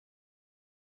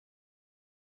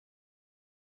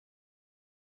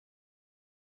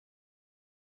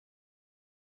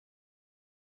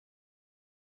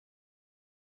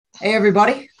Hey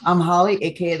everybody, I'm Holly,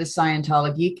 aka the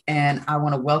ScientoloGeek, and I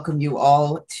want to welcome you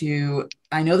all to.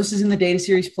 I know this is in the data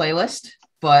series playlist,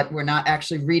 but we're not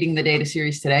actually reading the data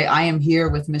series today. I am here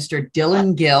with Mr.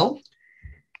 Dylan Gill,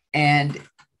 and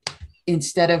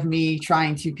instead of me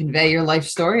trying to convey your life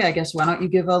story, I guess why don't you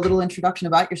give a little introduction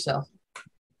about yourself?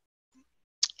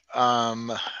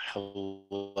 Um,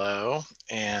 Hello,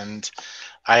 and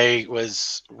I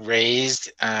was raised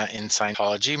in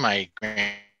Scientology. My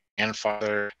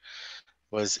grandfather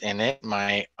was in it.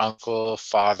 My uncle,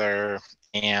 father,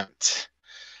 aunt.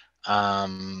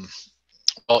 Um,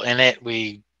 well, in it,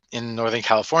 we in Northern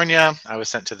California. I was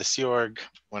sent to the Sea Org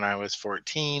when I was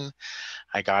 14.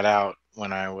 I got out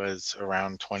when I was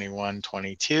around 21,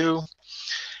 22,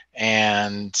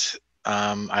 and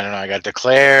I don't know. I got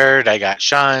declared. I got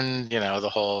shunned. The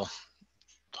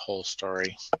whole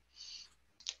story.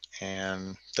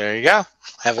 And there you go.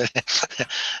 Have it.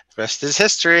 Rest is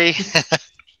history.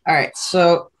 All right,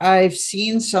 so I've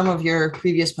seen some of your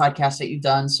previous podcasts that you've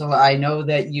done, so I know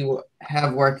that you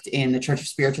have worked in the Church of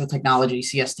Spiritual Technology,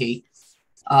 CST.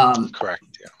 Correct.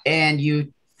 Yeah. And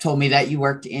you told me that you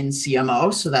worked in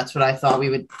CMO. So that's what I thought we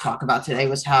would talk about today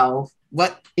was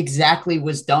what exactly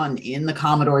was done in the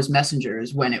Commodore's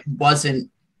messengers when it wasn't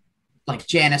like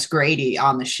Janice Grady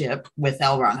on the ship with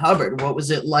L. Ron Hubbard. What was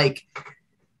it like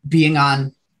being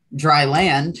on dry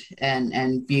land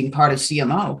and being part of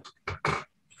CMO?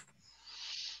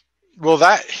 Well,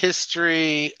 that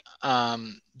history,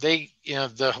 the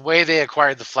way they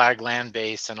acquired the flag land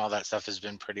base and all that stuff has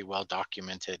been pretty well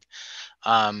documented.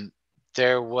 Um,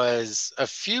 there was a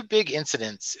few big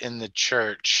incidents in the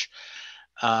church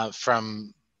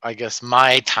from, I guess,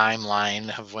 my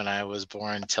timeline of when I was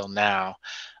born till now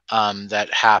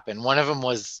that happened. One of them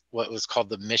was what was called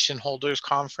the Mission Holders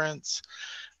Conference.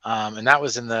 And that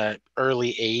was in the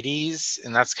early 80s.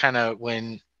 And that's kind of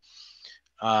when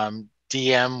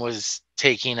DM was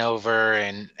taking over,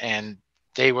 and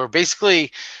they were basically,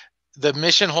 the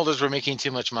mission holders were making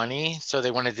too much money. So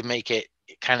they wanted to make it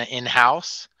kind of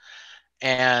in-house.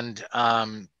 And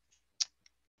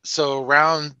so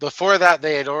around before that,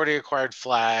 they had already acquired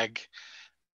Flag.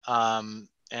 And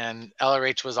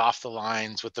LRH was off the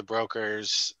lines with the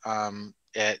brokers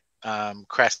at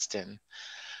Creston.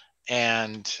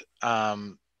 And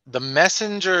the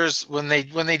messengers, when they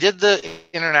did the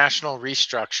international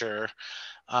restructure,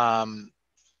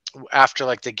 after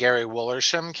like the Gary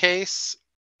Wollersham case,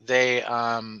 they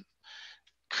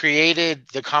created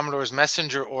the Commodore's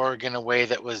messenger org in a way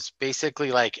that was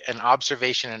basically like an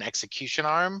observation and execution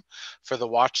arm for the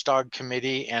Watchdog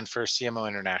Committee and for CMO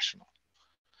International.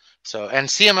 So, and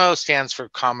CMO stands for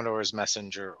Commodore's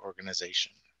Messenger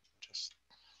Organization. Just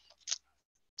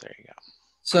there you go.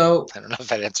 So I don't know if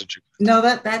that answered you. no,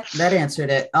 that answered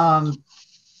it.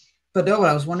 But no, what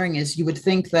I was wondering is you would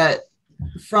think that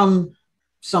from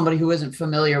somebody who isn't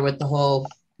familiar with the whole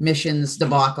missions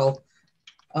debacle,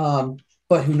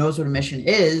 but who knows what a mission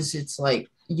is, it's like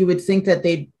you would think that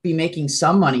they'd be making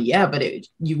some money, yeah, but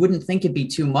you wouldn't think it'd be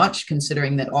too much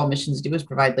considering that all missions do is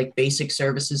provide like basic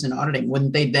services and auditing.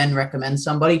 Wouldn't they then recommend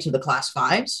somebody to the class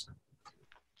fives?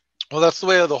 Well, that's the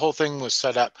way the whole thing was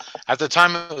set up. At the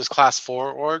time, it was class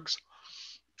 4 orgs,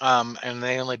 and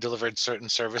they only delivered certain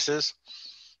services.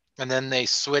 And then they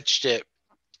switched it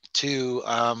to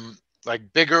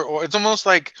like bigger, or it's almost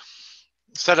like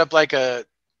set up like a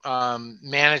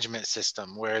management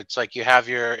system where it's like you have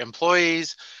your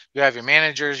employees, you have your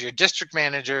managers, your district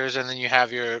managers, and then you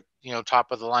have your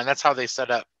top of the line. That's how they set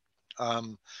up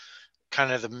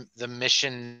kind of the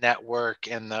mission network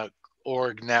and the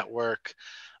org network.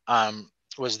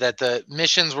 Was that the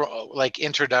missions were like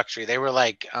introductory. They were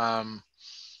like kind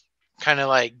of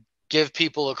like give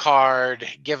people a card,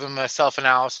 give them a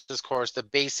self-analysis course, the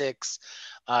basics,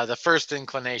 the first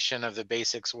inclination of the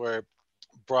basics were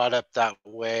brought up that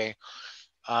way,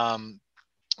 to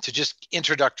just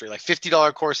introductory, like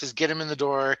 $50 courses, get them in the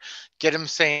door, get them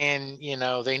saying,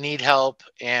 they need help,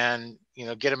 and,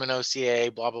 get them an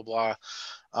OCA, blah, blah, blah.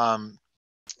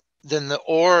 Then the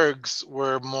orgs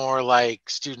were more like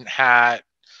student hat,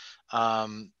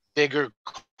 bigger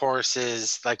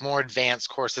courses, like more advanced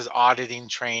courses, auditing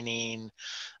training,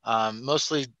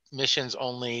 mostly missions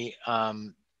only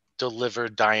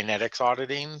delivered Dianetics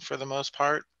auditing for the most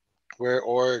part, where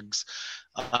orgs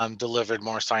delivered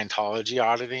more Scientology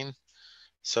auditing.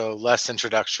 So less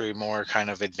introductory, more kind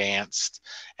of advanced.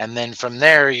 And then from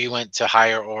there, you went to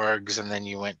higher orgs, and then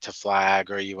you went to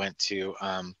Flag, or you went to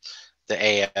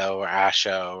the AO or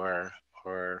ASHO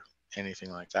or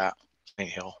anything like that, St.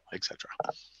 Hill, etc.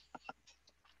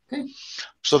 Okay.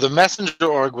 So the messenger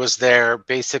org was there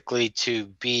basically to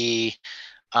be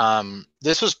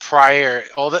This was prior,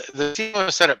 all the CMO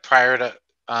was set up prior to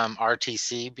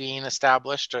RTC being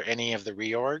established or any of the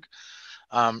reorg.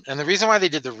 And the reason why they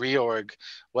did the reorg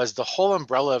was the whole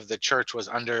umbrella of the church was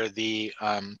under the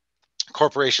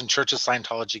Corporation Church of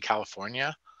Scientology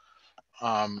California.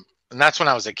 And that's when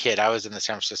I was a kid. I was in the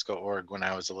San Francisco org when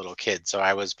I was a little kid. So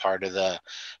I was part of the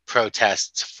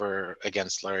protests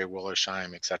against Larry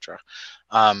Wollersheim, etc.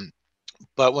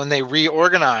 But when they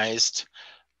reorganized,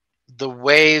 the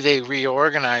way they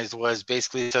reorganized was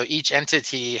basically, so each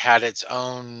entity had its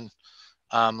own,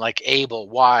 like ABLE,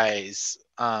 WISE,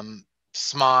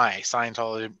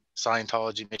 SMI,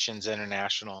 Scientology Missions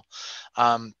International,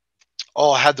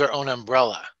 all had their own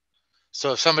umbrella.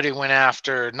 So if somebody went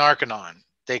after Narconon,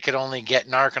 they could only get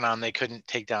Narconon. They couldn't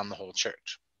take down the whole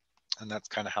church. And that's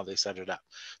kind of how they set it up.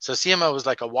 So CMO was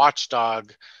like a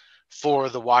watchdog for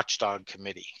the watchdog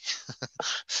committee.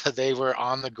 So they were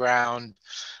on the ground,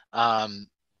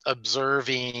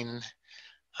 observing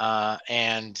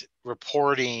and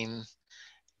reporting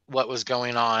what was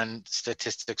going on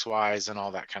statistics wise and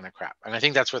all that kind of crap. And I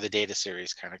think that's where the data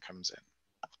series kind of comes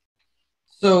in.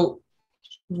 So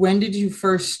when did you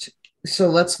first, so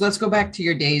let's go back to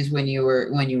your days when you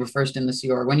were first in the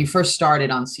Sea Org, when you first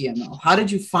started on CMO. How did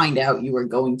you find out you were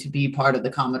going to be part of the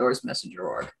Commodore's Messenger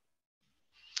org?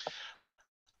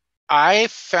 I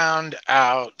found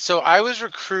out, so I was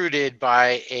recruited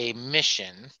by a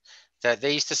mission that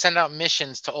they used to send out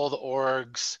missions to all the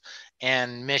orgs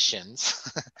and missions.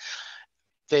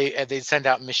 They'd send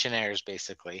out missionaries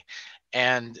basically.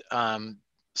 And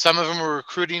some of them were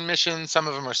recruiting missions, some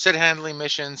of them are sit handling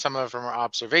missions, some of them are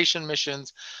observation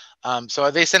missions.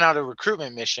 So they sent out a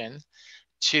recruitment mission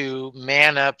to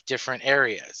man up different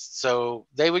areas. So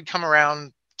they would come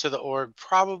around to the org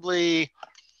probably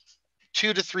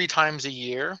 2 to 3 times a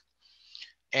year,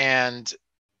 and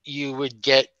you would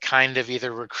get kind of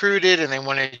either recruited and they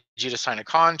wanted you to sign a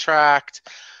contract.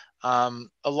 A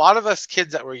lot of us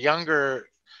kids that were younger,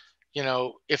 you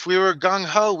know, if we were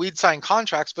gung-ho, we'd sign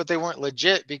contracts, but they weren't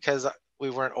legit because we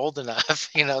weren't old enough,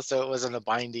 you know, so it wasn't a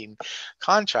binding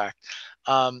contract.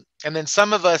 And then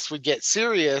some of us would get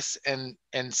serious and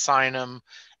sign them,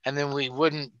 and then we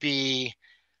wouldn't be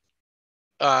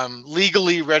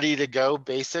legally ready to go,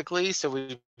 basically. So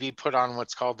we'd be put on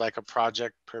what's called like a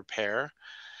project prepare.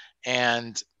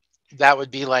 And that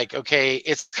would be like, okay,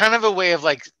 it's kind of a way of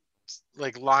like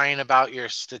lying about your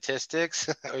statistics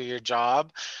or your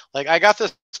job. Like, I got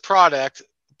this product,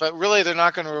 but really they're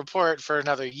not going to report for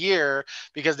another year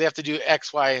because they have to do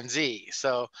X, Y, and Z.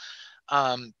 So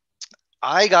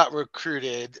I got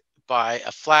recruited by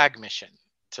a flag mission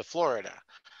to Florida.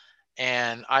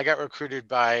 And I got recruited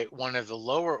by one of the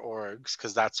lower orgs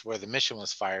because that's where the mission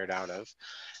was fired out of.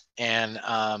 And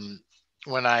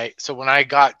when I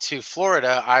got to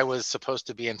Florida, I was supposed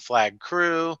to be in flag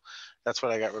crew. That's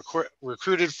what I got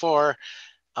recruited for.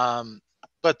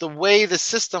 But the way the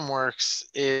system works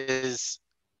is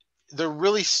they're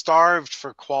really starved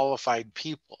for qualified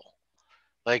people,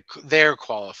 like their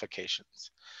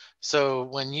qualifications. So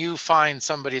when you find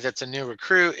somebody that's a new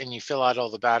recruit and you fill out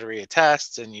all the battery of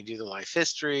tests and you do the life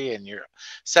history and your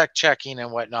sec checking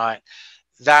and whatnot,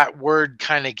 that word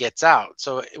kind of gets out.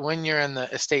 So when you're in the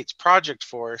estates project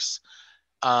force,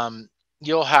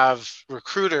 you'll have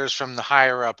recruiters from the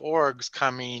higher up orgs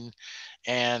coming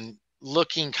and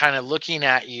looking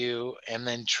at you and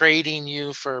then trading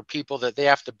you for people that they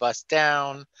have to bust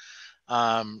down,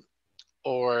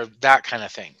 or that kind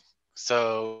of thing.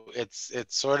 So it's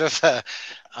sort of a,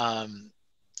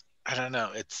 I don't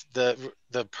know. It's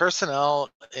the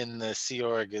personnel in the Sea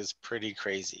Org is pretty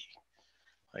crazy.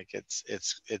 Like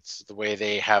it's the way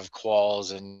they have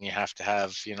quals, and you have to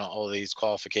have, you know, all these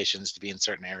qualifications to be in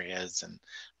certain areas and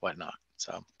whatnot.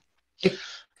 So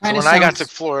when I got to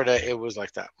Florida, it was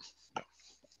like that.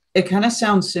 It kind of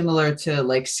sounds similar to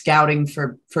like scouting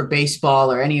for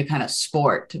baseball or any kind of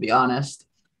sport, to be honest.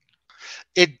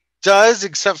 It does,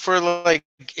 except for like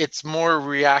it's more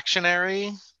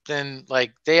reactionary than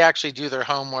like they actually do their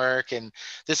homework. And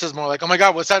this is more like, oh my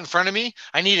God, what's that in front of me?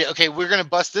 I need it. Okay, we're gonna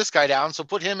bust this guy down, so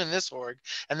put him in this org,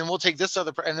 and then we'll take this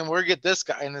other, and then we'll get this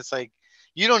guy. And it's like,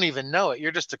 you don't even know it.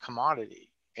 You're just a commodity.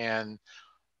 And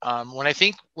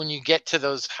when you get to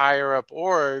those higher up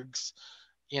orgs,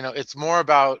 you know, it's more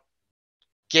about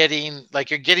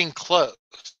you're getting close.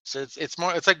 So it's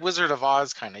more, it's like Wizard of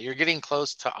Oz kind of. You're getting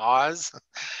close to Oz,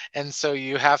 and so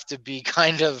you have to be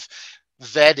kind of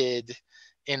vetted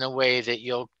in a way that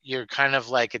you're kind of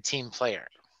like a team player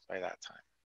by that time.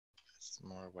 It's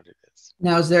more what it is.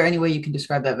 Now, is there any way you can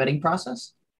describe that vetting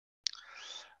process?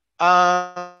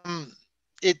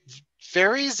 It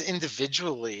varies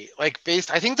individually. Like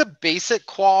I think the basic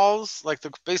quals, like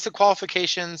the basic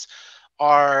qualifications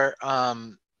are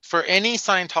for any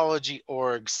Scientology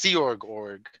org, Sea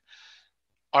org,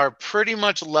 are pretty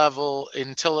much level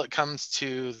until it comes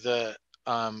to the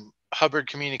Hubbard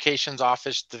Communications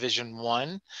Office Division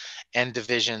 1 and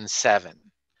Division 7.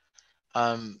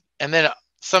 And then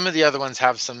some of the other ones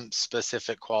have some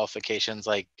specific qualifications,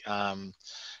 like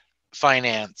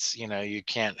finance. You know, you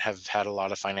can't have had a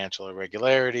lot of financial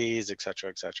irregularities, et cetera,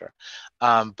 et cetera.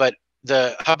 But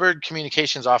the Hubbard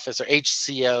Communications Office, or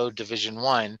HCO Division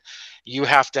 1, you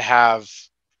have to have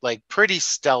like pretty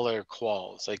stellar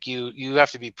quals. Like you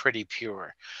have to be pretty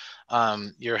pure.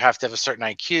 You have to have a certain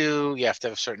IQ, you have to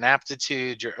have a certain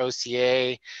aptitude. Your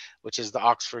OCA, which is the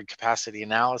Oxford Capacity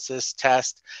Analysis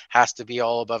Test, has to be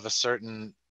all above a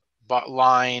certain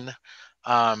line.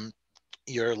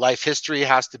 Your life history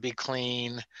has to be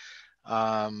clean.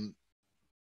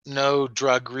 No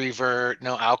drug revert,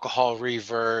 no alcohol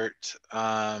revert.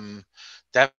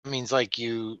 That means like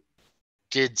you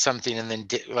did something and then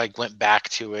went back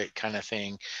to it, kind of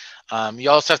thing. You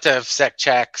also have to have sec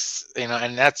checks, you know,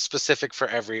 and that's specific for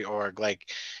every org.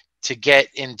 Like to get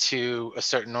into a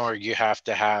certain org, you have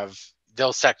to have,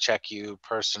 they'll sec check you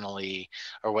personally,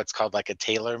 or what's called like a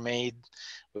tailor made,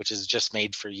 which is just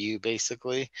made for you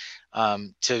basically,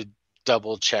 to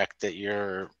double check that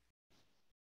you're,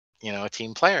 you know, a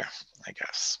team player, I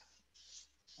guess.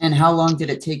 And how long did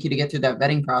it take you to get through that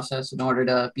vetting process in order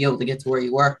to be able to get to where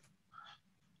you were?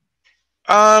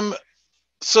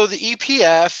 So the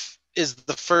EPF is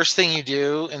the first thing you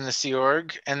do in the Sea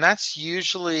Org, and that's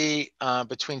usually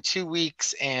between 2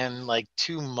 weeks and like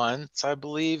 2 months, I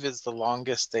believe, is the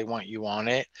longest they want you on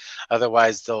it.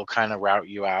 Otherwise, they'll kind of route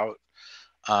you out,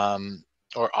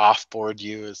 or offboard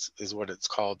you is what it's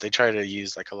called. They try to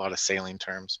use like a lot of sailing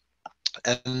terms.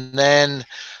 And then,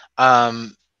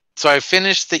 so I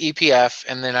finished the EPF,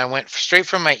 and then I went straight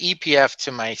from my EPF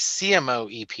to my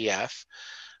CMO EPF,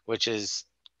 which is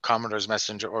Commodore's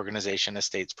Messenger Organization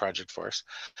Estates Project Force,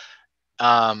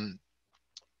 and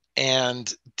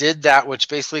did that, which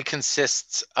basically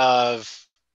consists of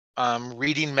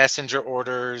reading messenger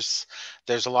orders.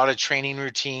 There's a lot of training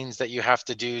routines that you have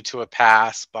to do to a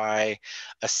pass by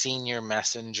a senior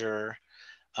messenger.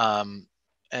 And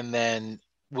then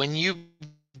when you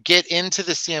get into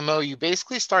the CMO, you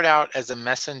basically start out as a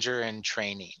messenger in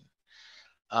training.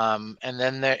 And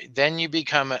then you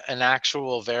become an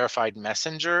actual verified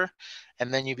messenger,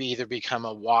 and then you either become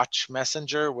a watch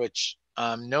messenger, which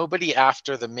nobody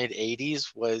after the mid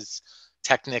 80s was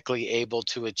technically able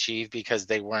to achieve because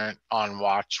they weren't on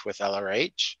watch with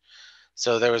LRH.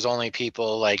 So there was only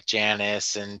people like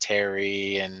Janice and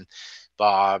Terry and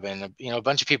Bob and, you know, a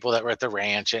bunch of people that were at the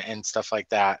ranch and stuff like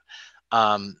that.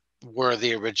 Were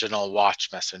the original watch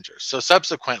messengers. So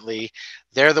subsequently,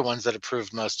 they're the ones that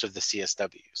approved most of the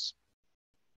CSWs,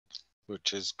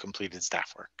 which is completed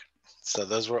staff work. So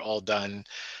those were all done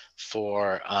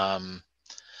for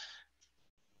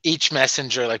each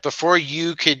messenger. Like before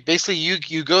you could basically,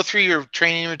 you go through your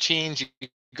training routines, you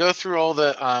go through all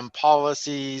the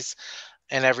policies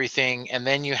and everything, and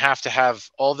then you have to have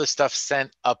all the stuff sent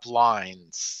up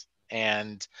lines,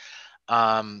 and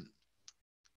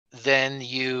then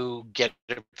you get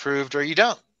approved or you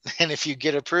don't. And if you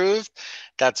get approved,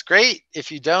 that's great.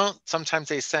 If you don't, sometimes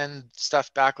they send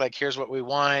stuff back like, here's what we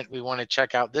want. We want to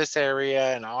check out this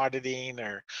area and auditing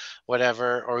or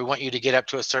whatever, or we want you to get up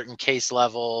to a certain case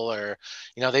level, or,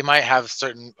 you know, they might have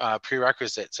certain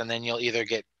prerequisites, and then you'll either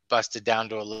get busted down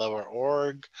to a lower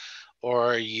org,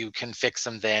 or you can fix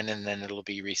them then, and then it'll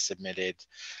be resubmitted.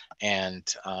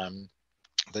 And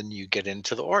then you get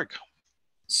into the org.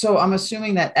 So I'm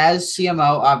assuming that as CMO,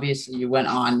 obviously you went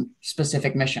on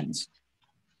specific missions.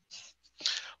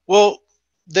 Well,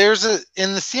 in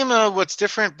the CMO, what's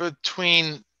different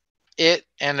between it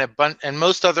and and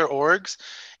most other orgs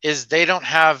is they don't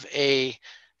have a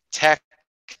tech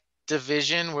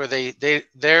division where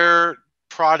their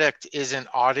product isn't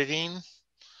auditing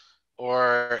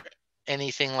or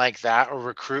anything like that, or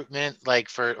recruitment, like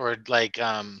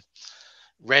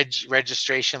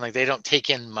registration. Like they don't take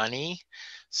in money.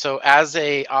 So as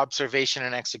a observation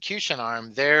and execution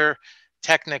arm, their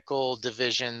technical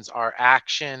divisions are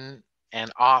action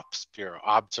and ops bureau,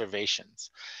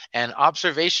 observations. And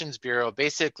observations bureau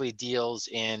basically deals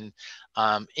in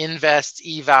invest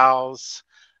evals.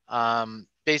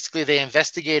 Basically they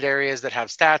investigate areas that have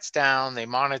stats down, they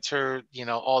monitor, you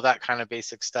know, all that kind of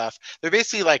basic stuff. They're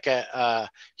basically like a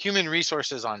human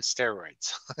resources on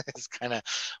steroids. It's kind of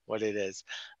what it is.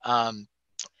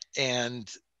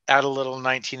 And add a little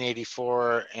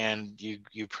 1984 and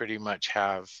you pretty much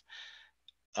have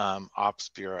ops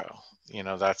bureau. You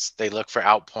know, they look for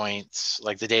outpoints.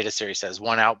 Like the data series says,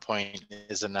 one outpoint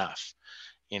is enough.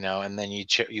 You know, and then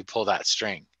you pull that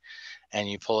string, and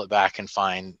you pull it back and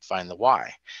find the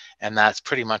why, and that's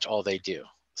pretty much all they do.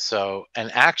 So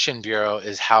an action bureau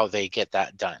is how they get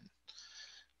that done,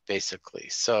 basically.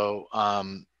 So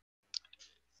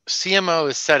CMO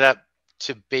is set up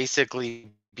to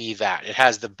basically be that. It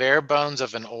has the bare bones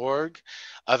of an org.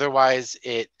 Otherwise,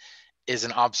 it is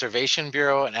an observation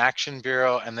bureau, an action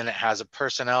bureau, and then it has a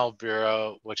personnel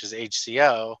bureau, which is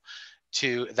HCO,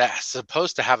 that's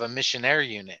supposed to have a missionary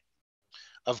unit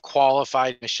of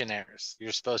qualified missionaries.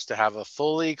 You're supposed to have a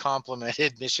fully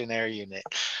complemented missionary unit.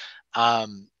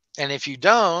 And if you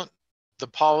don't, the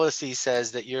policy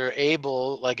says that you're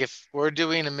able, like if we're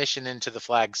doing a mission into the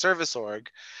Flag Service Org,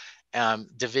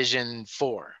 Division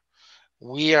 4,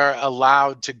 we are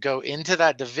allowed to go into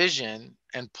that division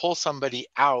and pull somebody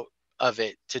out of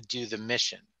it to do the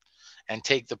mission and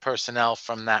take the personnel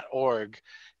from that org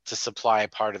to supply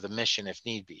part of the mission if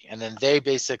need be. And then they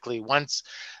basically, once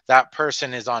that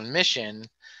person is on mission,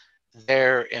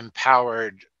 they're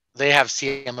empowered. They have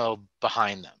CMO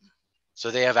behind them.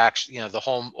 So they have actually, the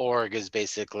whole org is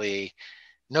basically,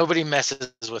 nobody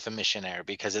messes with a missionary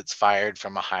because it's fired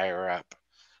from a higher up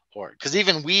org. Because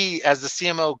even we, as the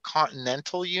CMO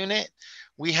continental unit,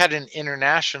 we had an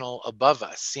international above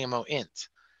us, CMO Int.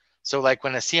 So like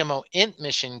when a CMO Int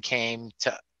mission came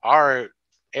to our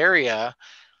area,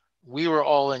 we were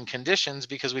all in conditions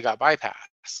because we got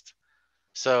bypassed.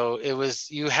 So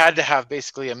you had to have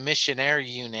basically a missionary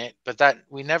unit, but that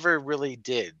we never really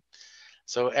did.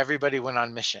 So everybody went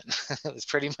on mission. It was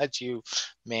pretty much you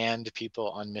manned people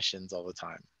on missions all the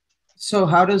time. So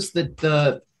how does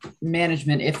the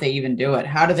management, if they even do it,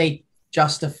 how do they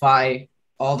justify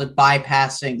all the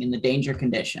bypassing and the danger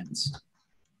conditions?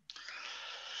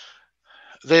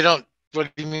 They don't. What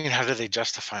do you mean? How do they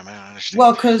justify? I don't understand.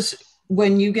 Well, because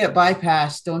when you get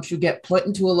bypassed, don't you get put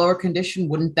into a lower condition?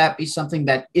 Wouldn't that be something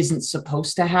that isn't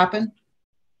supposed to happen?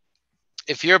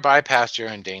 If you're bypassed, you're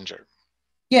in danger.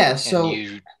 Yeah, so and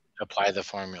you apply the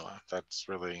formula. That's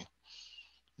really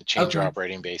change your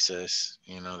operating basis.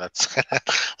 That's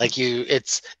like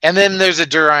and then there's a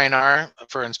DUR-INR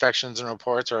for inspections and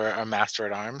reports, or a master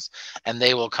at arms, and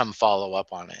they will come follow up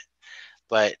on it.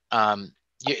 But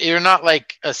you're not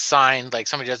like assigned, like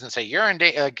somebody doesn't say you're in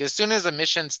danger. Like as soon as a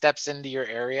mission steps into your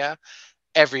area,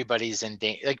 everybody's in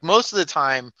danger. Like most of the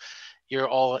time,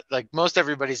 most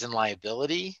everybody's in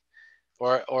liability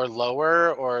or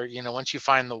lower, or once you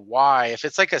find the why. If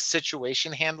it's like a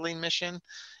situation handling mission,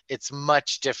 it's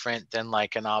much different than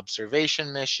like an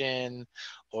observation mission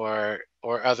or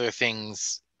other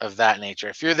things of that nature.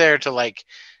 If you're there to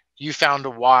you found a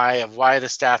why of why the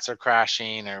stats are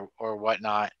crashing or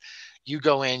whatnot, you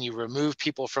go in, you remove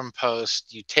people from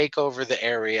post, you take over the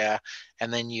area,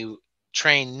 and then you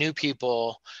train new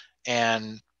people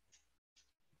and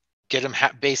get them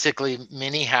basically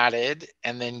mini hatted,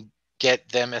 and then get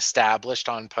them established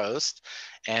on post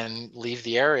and leave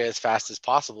the area as fast as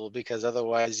possible, because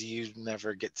otherwise you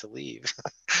never get to leave.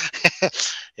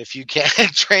 If you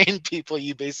can't train people,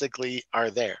 you basically are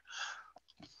there.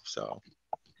 So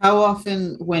how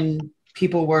often, when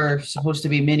people were supposed to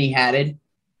be mini hatted,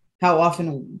 how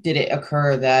often did it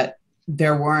occur that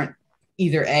there weren't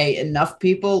either A, enough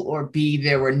people, or B,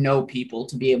 there were no people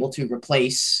to be able to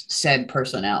replace said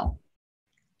personnel?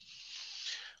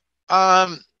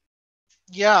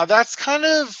 Yeah, that's kind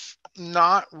of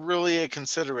not really a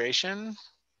consideration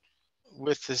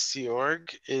with the Sea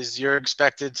Org. Is you're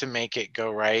expected to make it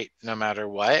go right no matter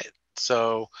what.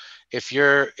 So if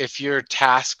you're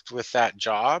tasked with that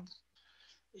job,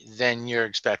 then you're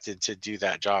expected to do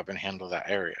that job and handle that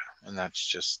area, and that's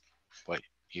just what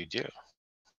you do.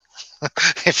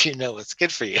 If you know what's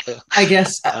good for you. I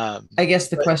guess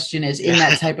the question is, in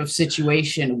that type of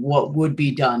situation, what would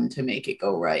be done to make it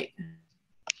go right?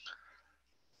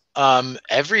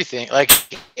 Everything, like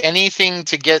anything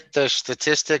to get the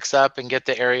statistics up and get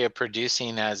the area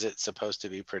producing as it's supposed to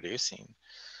be producing.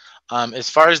 As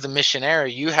far as the mission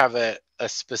area, you have a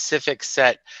specific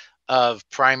set of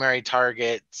primary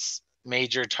targets,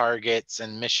 major targets,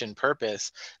 and mission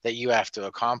purpose that you have to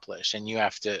accomplish, and you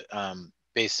have to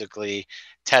basically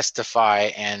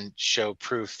testify and show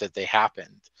proof that they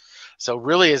happened. So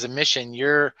really, as a mission,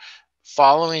 you're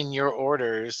following your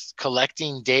orders,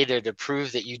 collecting data to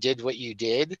prove that you did what you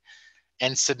did,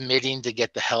 and submitting to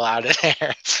get the hell out of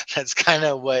there. That's kind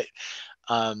of what,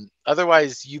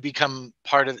 otherwise you become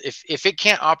part of, if it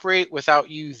can't operate without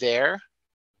you there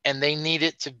and they need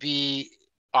it to be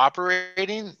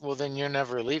operating, well, then you're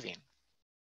never leaving.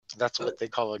 That's what they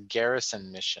call a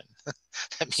garrison mission.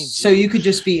 That means So you could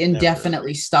just be never...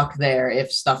 indefinitely stuck there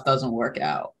if stuff doesn't work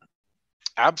out.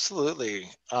 Absolutely.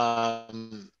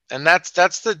 And that's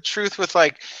the truth with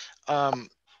like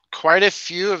quite a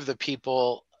few of the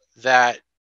people that,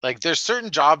 like, there's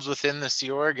certain jobs within the Sea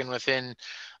Org and within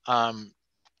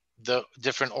the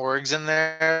different orgs in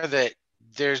there that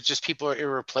there's just people are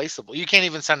irreplaceable. You can't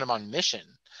even send them on mission.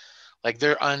 Like,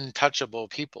 they're untouchable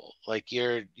people. Like,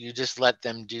 you just let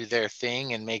them do their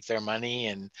thing and make their money,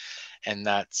 and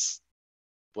that's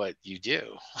what you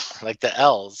do. Like the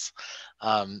L's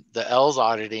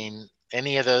auditing,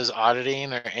 any of those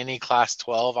auditing, or any class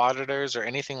 12 auditors or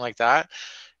anything like that,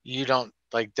 you don't,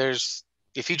 like, there's,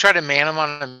 if you try to man them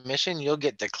on a mission, you'll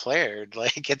get declared.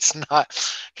 Like, it's not,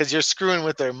 because you're screwing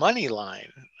with their money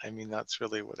line. I mean, that's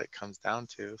really what it comes down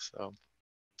to. So,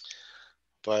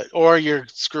 but, or you're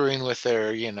screwing with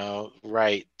their,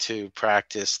 right to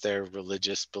practice their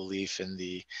religious belief in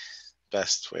the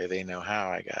best way they know how,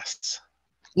 I guess.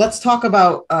 Let's talk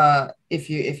about if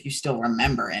you still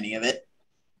remember any of it,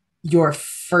 your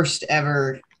first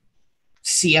ever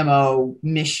CMO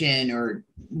mission or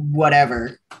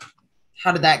whatever.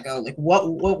 How did that go? Like, what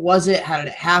was it? How did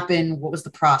it happen? What was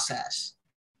the process?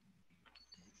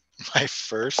 My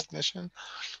first mission?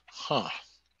 Huh.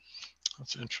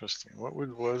 That's interesting.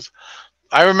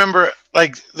 I remember,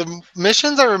 like, the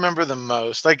missions I remember the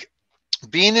most, like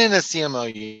being in a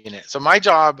CMO unit. So my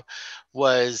job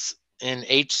was in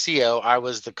HCO. I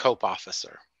was the COPE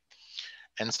officer.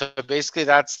 And so basically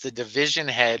that's the division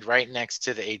head right next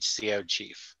to the HCO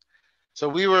chief. So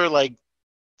we were like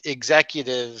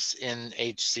executives in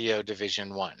HCO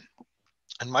Division 1.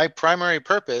 And my primary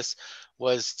purpose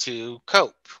was to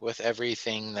cope with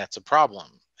everything that's a problem.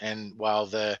 And while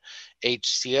the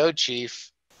HCO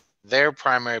chief, their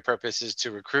primary purpose is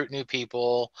to recruit new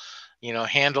people,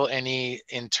 handle any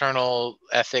internal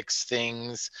ethics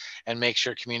things, and make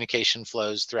sure communication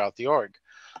flows throughout the org.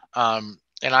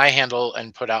 And I handle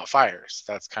and put out fires.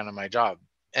 That's kind of my job.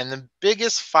 And the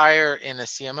biggest fire in a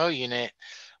CMO unit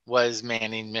was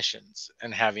manning missions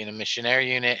and having a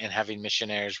missionary unit and having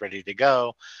missionaries ready to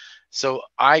go. So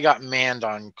I got manned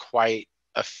on quite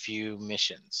a few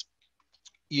missions,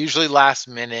 usually last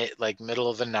minute, like middle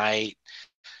of the night,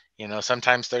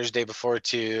 sometimes Thursday before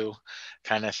 2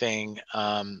 kind of thing.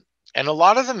 And a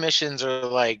lot of the missions are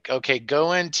like, okay,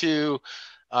 go into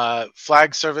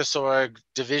Flag Service Org,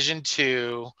 Division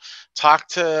 2, talk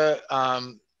to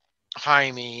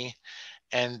Jaime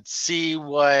and see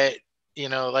what,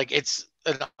 like, it's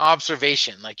an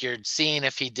observation. Like, you're seeing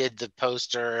if he did the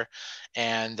poster,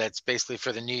 and that's basically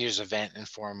for the New Year's event in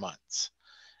 4 months.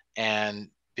 And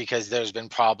because there's been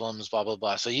problems, blah, blah,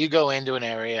 blah. So you go into an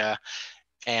area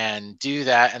and do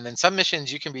that. And then some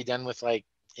missions you can be done with like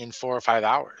in 4 or 5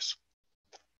 hours.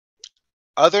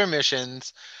 Other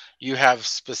missions, you have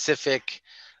specific,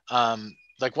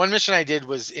 like one mission I did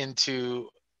was into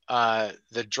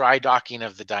the dry docking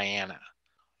of the Diana,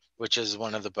 which is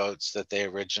one of the boats that they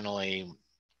originally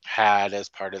had as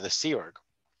part of the Sea Org.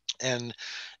 And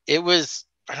it was,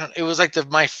 it was like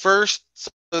my first,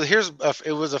 so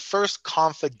it was a first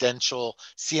confidential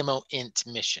CMO int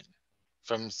mission.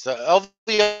 All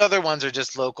the other ones are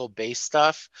just local base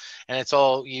stuff, and it's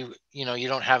all you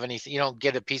don't have anything, you don't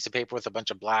get a piece of paper with a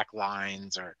bunch of black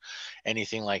lines or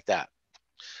anything like that.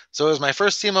 So it was my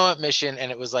first CMO mission,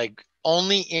 and it was like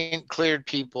only int cleared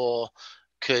people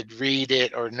could read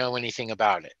it or know anything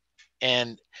about it.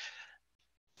 And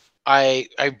I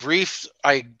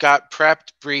got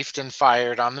prepped, briefed, and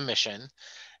fired on the mission.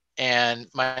 And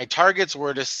my targets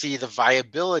were to see the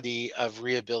viability of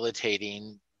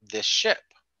rehabilitating this ship.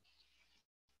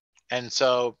 And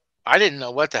so I didn't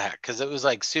know what the heck, because it was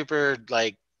like super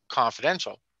like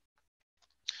confidential.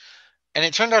 And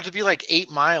it turned out to be like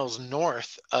 8 miles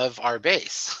north of our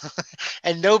base.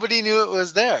 And nobody knew it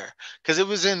was there because it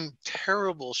was in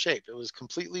terrible shape. It was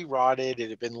completely rotted. It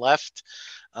had been left.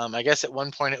 I guess at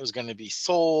one point it was going to be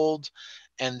sold.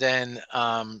 And then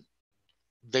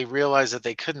they realized that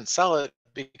they couldn't sell it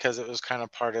because it was kind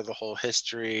of part of the whole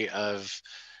history of,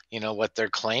 what they're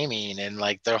claiming and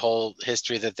like their whole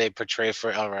history that they portray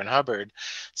for L. Ron Hubbard.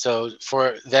 So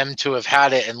for them to have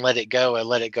had it and let it go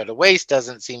to waste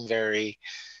doesn't seem very,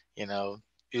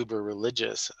 uber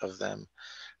religious of them.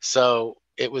 So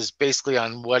it was basically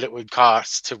on what it would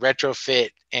cost to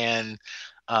retrofit and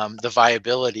the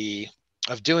viability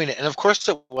of doing it. And of course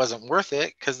it wasn't worth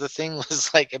it because the thing was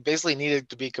like, it basically needed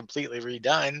to be completely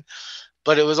redone,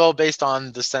 but it was all based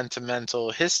on the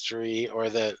sentimental history or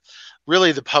the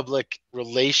public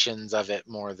relations of it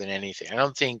more than anything. I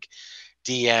don't think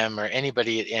DM or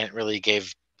anybody at Ant really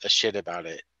gave a shit about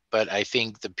it. but I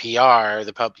think the PR,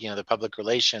 the public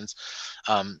relations,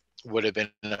 would have been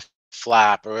a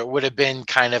flap, or it would have been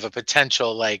kind of a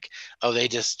potential like, oh, they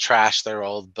just trashed their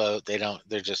old boat.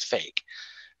 They're just fake.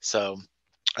 So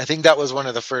I think that was one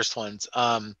of the first ones.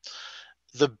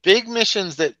 The big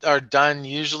missions that are done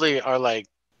usually are like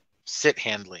sit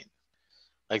handling.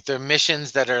 Like they're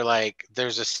missions that are like,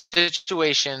 there's a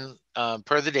situation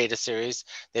per the data series.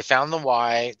 They found the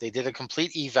why. They did a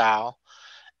complete eval,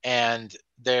 and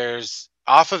there's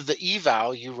off of the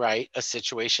eval, you write a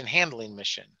situation handling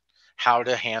mission, how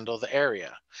to handle the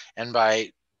area. And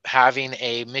by having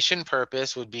a mission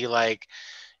purpose would be like,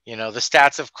 the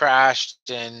stats have crashed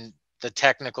in the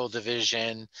technical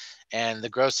division, and the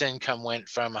gross income went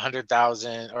from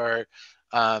 100,000 or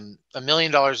 $1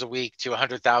 million a week to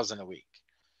 100,000 a week.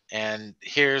 And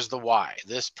here's the why.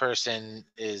 This person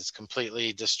is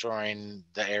completely destroying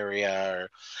the area,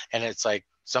 and it's like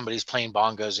somebody's playing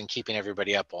bongos and keeping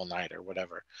everybody up all night or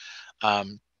whatever.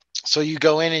 So you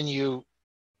go in and you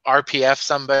RPF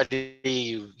somebody,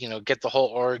 you get the whole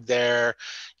org there,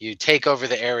 you take over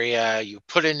the area, you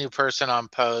put a new person on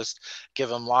post, give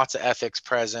them lots of ethics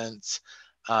presence,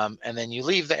 and then you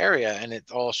leave the area, and it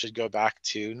all should go back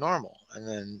to normal. And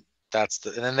then and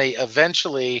then they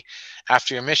eventually,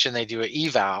 after your mission, they do an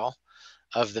eval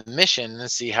of the mission and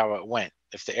see how it went.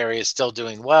 If the area is still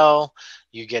doing well,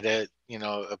 you get a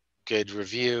good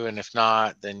review, and if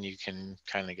not, then you can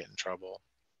kind of get in trouble.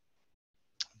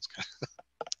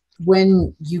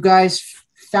 When you guys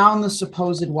found the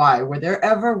supposed why, were there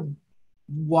ever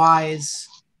whys?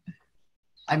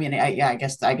 I mean, I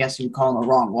guess you call them a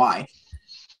wrong why.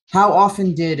 How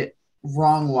often did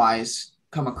wrong whys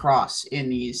come across in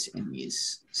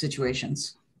these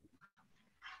situations?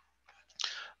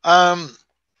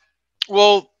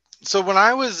 Well, so when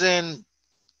I was in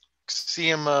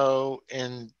CMO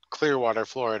in Clearwater,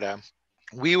 Florida,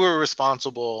 we were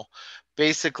responsible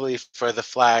basically for the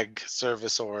flag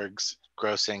service org's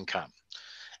gross income.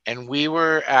 And we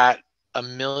were at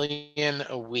 $1 million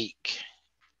a week,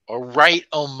 or right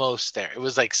almost there. It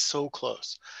was like so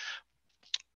close.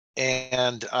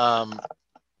 And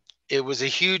it was a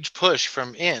huge push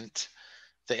from INT,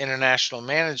 the international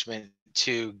management,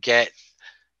 to get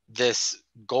this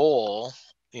goal,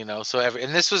 so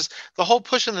and this was the whole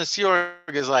push in the Sea Org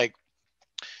is like,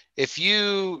 if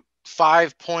you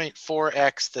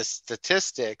 5.4x the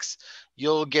statistics,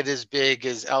 you'll get as big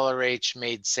as LRH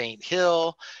made St.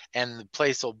 Hill, and the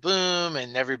place will boom,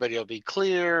 and everybody will be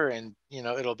clear, and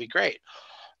it'll be great.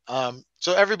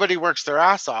 So everybody works their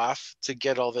ass off to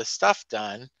get all this stuff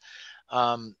done.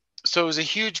 So it was a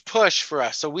huge push for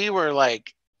us. So we were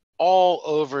like all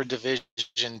over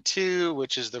Division 2,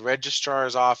 which is the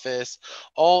registrar's office,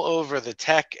 all over the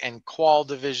tech and qual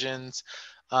divisions.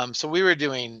 So we were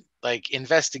doing like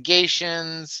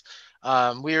investigations.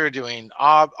 We were doing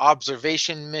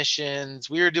observation missions.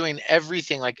 We were doing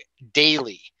everything like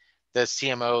daily. The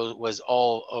CMO was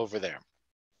all over there.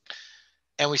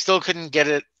 And we still couldn't get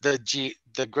it,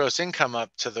 the gross income up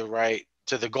to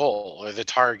the goal or the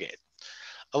target.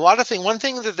 One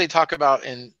thing that they talk about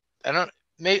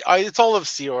it's all of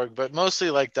Sea Org, but mostly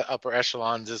like the upper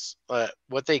echelons is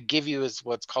what they give you is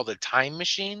what's called a time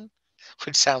machine,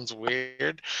 which sounds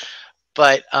weird,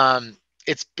 but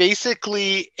it's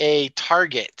basically a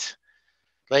target.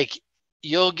 Like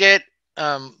you'll get,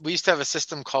 we used to have a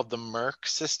system called the Merck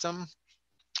system,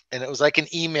 and it was like an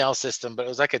email system, but it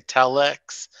was like a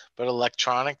telex, but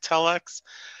electronic telex.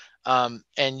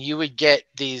 And you would get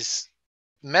these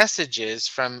messages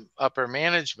from upper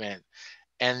management,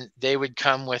 and they would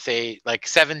come with a like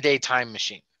 7-day time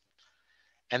machine.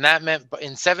 And that meant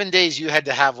in 7 days, you had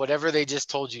to have whatever they just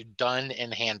told you done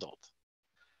and handled.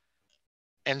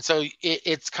 And so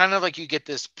it's kind of like you get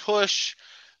this push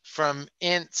from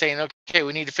INT saying, okay,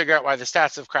 we need to figure out why the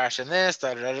stats have crashed in this,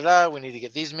 we need to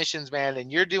get these missions manned,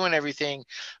 and you're doing everything,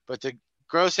 but the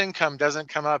gross income doesn't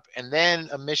come up. And then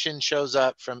a mission shows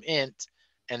up from INT,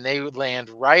 and they would land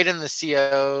right in the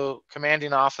CO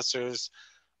commanding officer's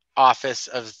office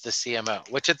of the CMO,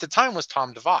 which at the time was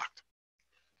Tom DeVocht.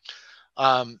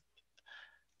 And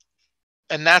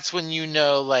that's when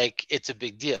like it's a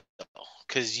big deal,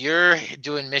 because you're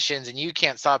doing missions and you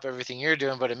can't stop everything you're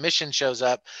doing, but a mission shows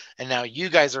up, and now you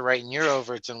guys are writing your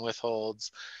overts and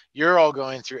withholds. You're all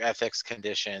going through ethics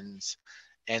conditions,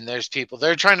 and there's people,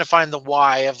 they're trying to find the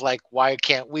why of like, why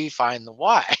can't we find the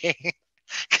why?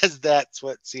 Because that's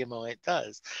what CMO8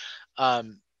 does.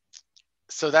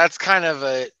 So that's kind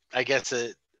of I guess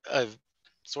a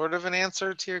sort of an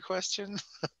answer to your question.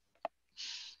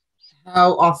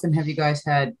 How often have you guys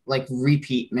had like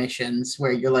repeat missions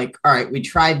where you're like, all right, we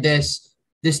tried this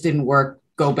didn't work,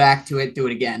 go back to it, do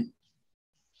it again?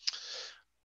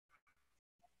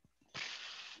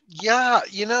 Yeah,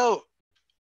 you know,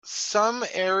 some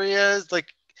areas like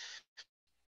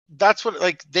that's what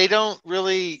like they don't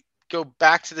really go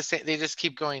back to the same. They just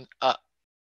keep going up,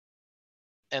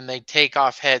 and they take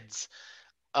off heads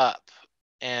up,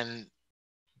 and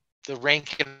the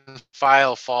rank and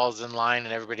file falls in line,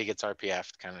 and everybody gets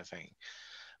RPF kind of thing.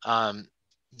 Um,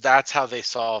 that's how they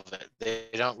solve it. They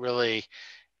don't really.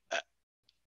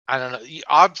 I don't know.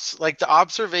 Like the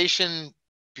observation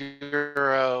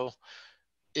bureau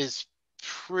is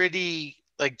pretty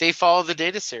like they follow the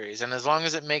data series, and as long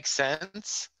as it makes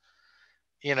sense,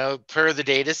 you know, per the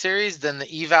data series, then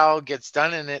the eval gets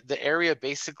done and the area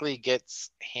basically gets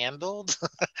handled,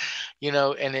 you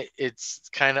know, and it's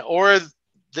kind of, or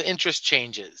the interest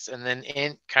changes and then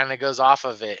it kind of goes off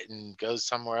of it and goes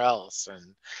somewhere else.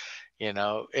 And, you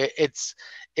know, it's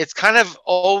kind of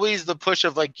always the push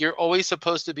of like, you're always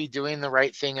supposed to be doing the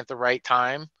right thing at the right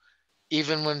time,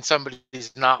 even when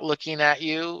somebody's not looking at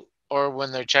you or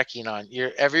when they're checking on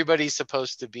you. Everybody's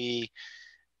supposed to be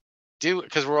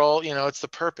because we're all, you know, it's the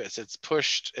purpose. It's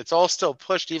pushed. It's all still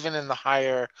pushed, even in the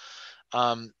higher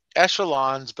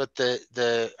echelons. But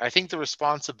the I think the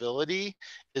responsibility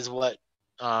is what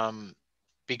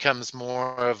becomes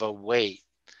more of a weight,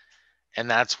 and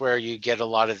that's where you get a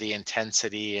lot of the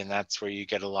intensity, and that's where you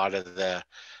get a lot of the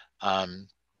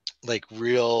like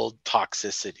real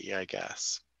toxicity, I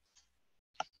guess.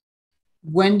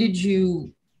 When did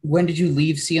you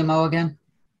leave CMO again?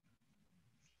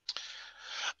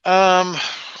 God,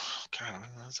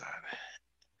 when was that?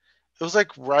 It was like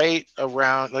right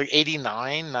around like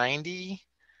 89, 90.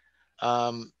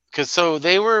 Because so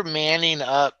they were manning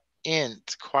up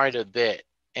int quite a bit.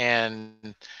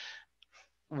 And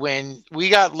when we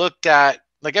got looked at,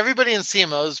 like everybody in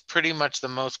CMO is pretty much the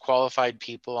most qualified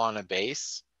people on a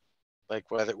base,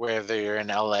 like whether you're in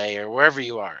LA or wherever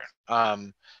you are.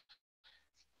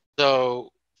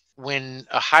 So when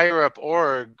a higher up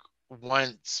org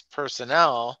wants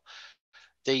personnel,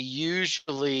 they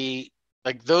usually,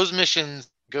 like those missions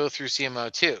go through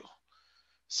CMO too.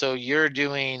 So you're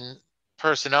doing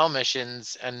personnel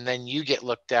missions and then you get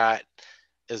looked at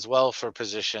as well for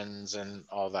positions and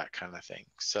all that kind of thing.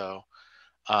 So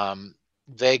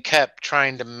they kept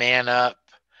trying to man up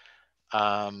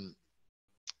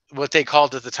what they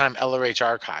called at the time LRH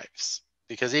archives,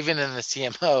 because even in the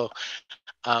CMO,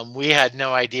 we had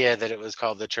no idea that it was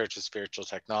called the Church of Spiritual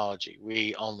Technology.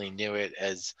 We only knew it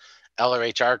as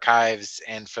LRH archives,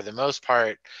 and for the most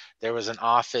part, there was an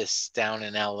office down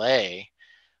in LA,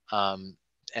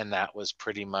 and that was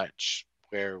pretty much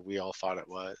where we all thought it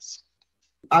was.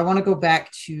 I want to go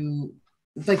back to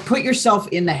like put yourself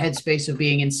in the headspace of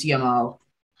being in CMO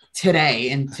today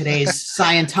in today's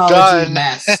Scientology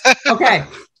mess. Okay.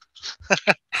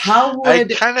 How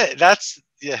would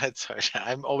yeah, it's hard.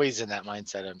 I'm always in that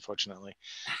mindset, unfortunately.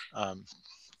 How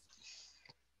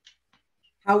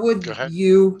would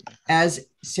you, as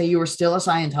say you were still a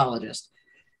Scientologist,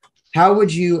 how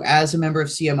would you, as a member of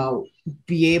CMO,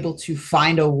 be able to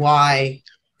find a why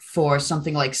for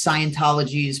something like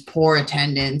Scientology's poor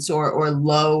attendance or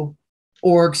low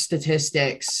org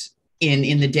statistics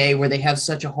in the day where they have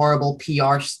such a horrible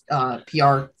PR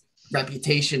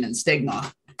reputation and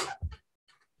stigma?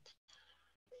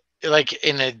 Like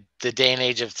in the day and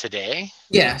age of today?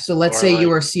 Yeah. So let's say you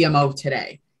were a CMO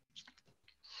today.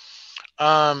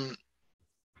 Well,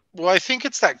 I think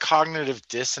it's that cognitive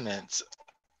dissonance.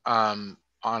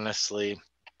 Honestly,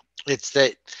 it's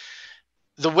that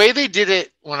the way they did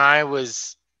it when I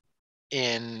was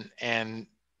in, and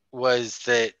was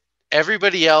that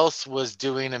everybody else was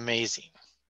doing amazing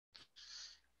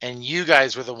and you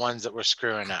guys were the ones that were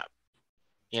screwing up,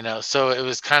 you know. So it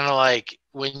was kind of like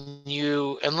when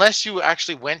you, unless you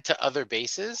actually went to other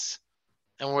bases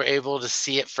and were able to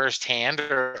see it firsthand,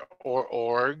 or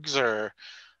orgs, or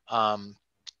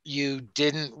you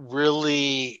didn't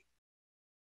really,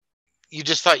 you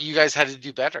just thought you guys had to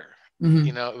do better. Mm-hmm.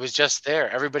 You know, it was just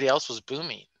there. Everybody else was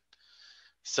booming.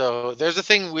 So there's a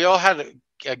thing, we all had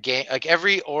a game, like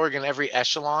every org and every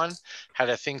echelon had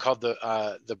a thing called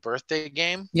the birthday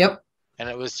game. Yep. And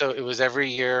it was every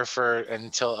year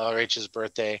until LRH's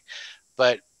birthday.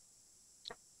 But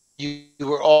you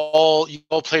all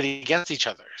played against each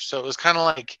other. So it was kind of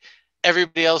like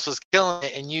everybody else was killing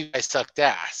it and you guys sucked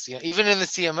ass. You know, even in the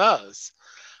CMOs.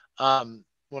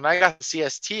 When I got the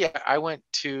CST, I went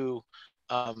to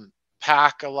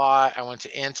PAC a lot. I went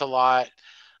to INT a lot.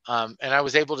 And I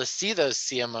was able to see those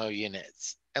CMO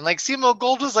units. And like CMO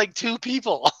Gold was like 2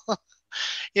 people.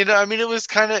 You know, I mean, it was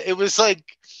like,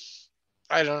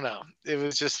 I don't know. It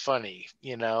was just funny,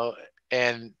 you know.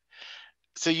 And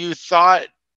so you thought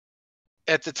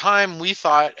at the time, we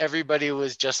thought everybody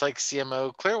was just like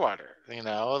CMO Clearwater,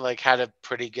 like had a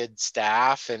pretty good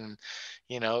staff and,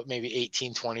 maybe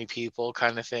 18, 20 people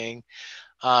kind of thing.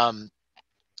 And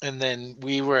then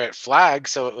we were at Flag,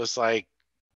 so it was like,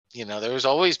 there was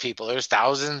always people. There's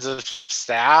thousands of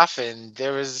staff, and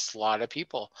there was a lot of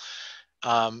people.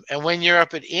 And when you're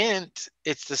up at Int,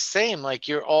 it's the same. Like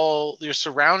you're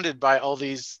surrounded by all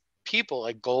these people.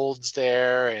 Like Gold's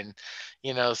there, and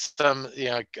some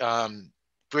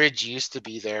Bridge used to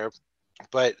be there,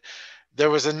 but there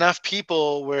was enough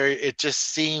people where it just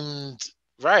seemed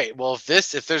right. Well, if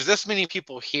there's this many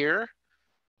people here,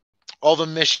 all the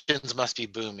missions must be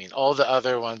booming, all the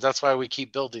other ones. That's why we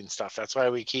keep building stuff. That's why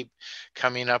we keep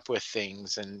coming up with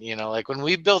things. And like when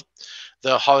we built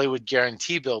the Hollywood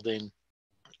Guarantee building,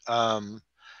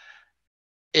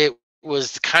 it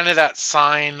was kind of that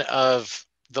sign of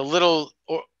the little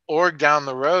org down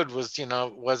the road was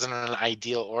wasn't an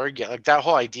ideal org yet. Like that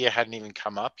whole idea hadn't even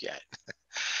come up yet.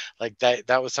 Like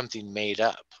that was something made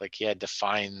up. Like he had to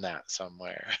find that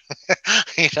somewhere.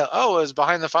 Oh, it was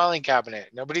behind the filing cabinet.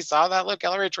 Nobody saw that. Look,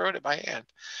 Elrich wrote it by hand.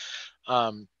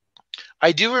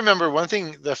 I do remember one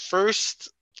thing. The first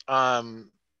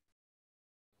thing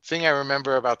I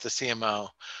remember about the CMO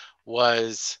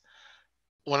was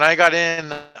when I got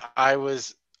in, I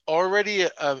was already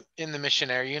in the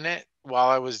missionary unit while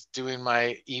I was doing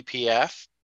my EPF.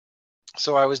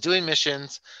 So I was doing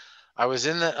missions. I was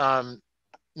in the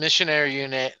missionary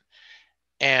unit,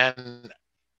 and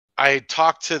I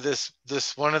talked to this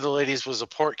one of the ladies was a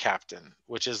port captain,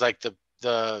 which is like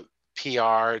the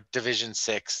PR Division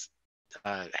 6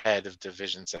 head of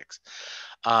Division 6.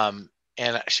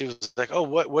 And she was like, "Oh,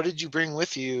 what did you bring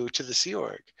with you to the Sea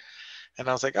Org?" And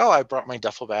I was like, "Oh, I brought my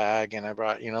duffel bag, and I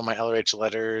brought my LRH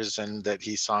letters and that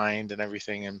he signed and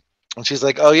everything." And she's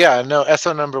like, "Oh yeah, no,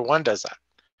 SO number 1 does that."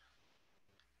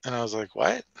 And I was like,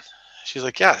 "What?" She's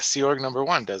like, "Yeah, Sea Org number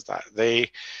 1 does that.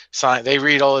 They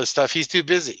read all his stuff. He's too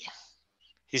busy.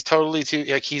 He's totally too,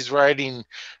 like, he's writing,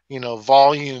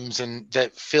 volumes and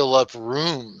that fill up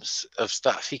rooms of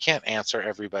stuff. He can't answer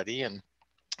everybody." And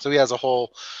so he has a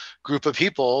whole group of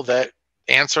people that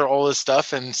answer all his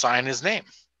stuff and sign his name.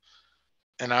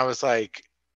 And I was like,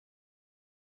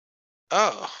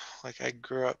 oh, like I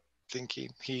grew up thinking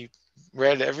he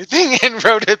read everything and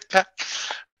wrote it back.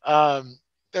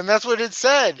 And that's what it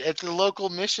said at the local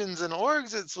missions and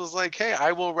orgs. It was like, hey,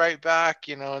 I will write back,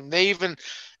 and they even,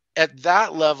 at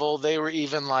that level, they were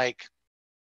even like,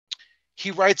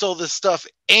 he writes all this stuff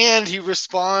and he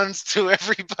responds to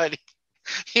everybody,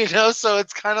 so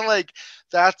it's kind of like,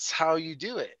 that's how you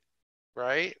do it,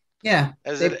 right? Yeah.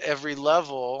 As at every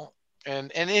level.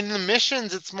 And in the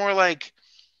missions, it's more like,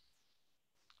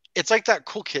 it's like that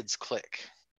cool kids clique,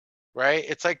 right?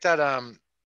 It's like that,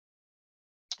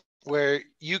 where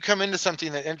you come into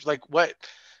something that, like,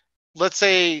 let's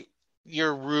say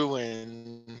your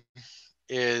ruin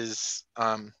is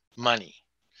money.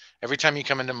 Every time you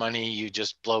come into money, you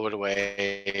just blow it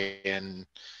away, and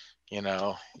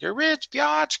you're rich,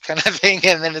 biatch, kind of thing,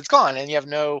 and then it's gone, and you have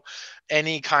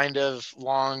any kind of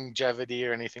longevity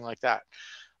or anything like that.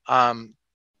 I'm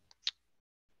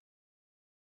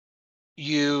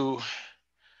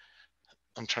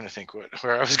trying to think where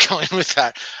I was going with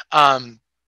that. I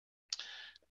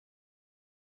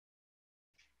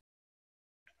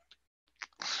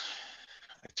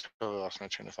totally lost my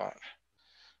train of thought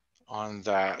on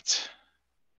that.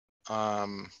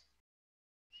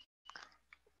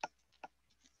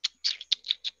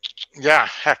 Yeah,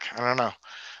 heck, I don't know.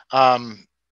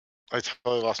 I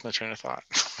totally lost my train of thought.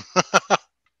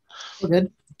 We're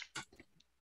good.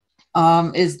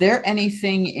 Is there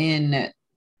anything in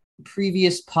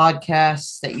previous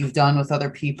podcasts that you've done with other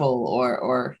people,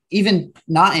 or even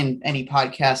not in any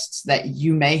podcasts, that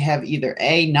you may have either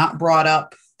not brought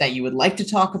up that you would like to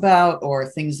talk about, or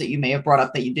things that you may have brought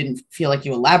up that you didn't feel like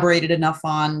you elaborated enough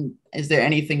on? Is there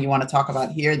anything you want to talk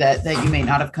about here that you may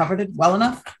not have covered it well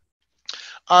enough?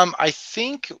 I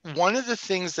think one of the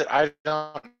things that I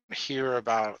don't hear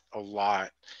about a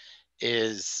lot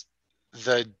is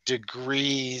the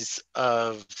degrees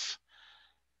of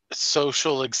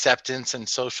social acceptance and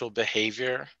social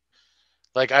behavior.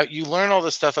 Like you learn all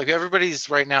this stuff. Like everybody's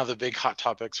right now, the big hot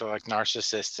topics are like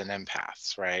narcissists and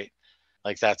empaths, right?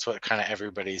 Like that's what kind of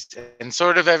everybody's, and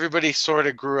sort of everybody sort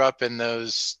of grew up in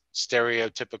those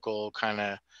stereotypical kind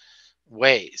of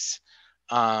ways.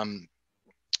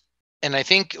 And I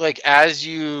think like if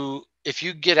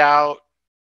you get out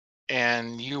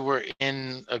and you were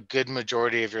in a good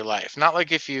majority of your life, not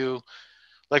like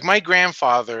like my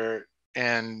grandfather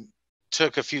and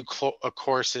took a few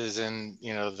courses in,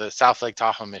 the South Lake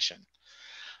Tahoe mission.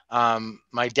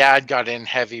 My dad got in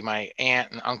heavy. My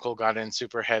aunt and uncle got in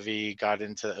super heavy, got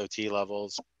into the OT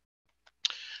levels.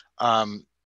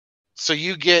 So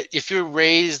you get, if you're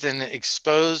raised and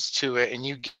exposed to it and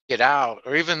you get out,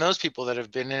 or even those people that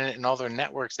have been in it and all their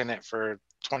networks in it for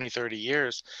 20, 30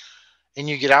 years, and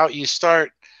you get out, you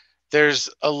start, there's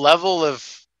a level of,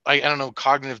 I don't know,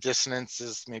 cognitive dissonance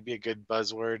is maybe a good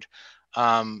buzzword,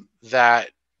 that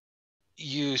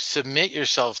you submit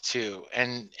yourself to.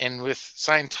 And with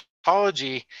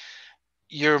Scientology,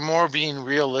 you're more being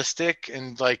realistic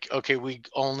and like, okay, we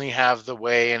only have the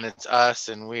way and it's us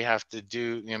and we have to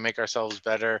do, make ourselves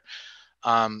better.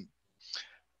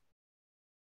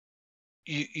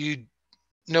 You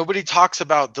nobody talks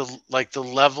about the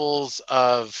levels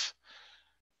of,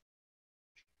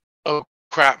 oh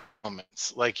crap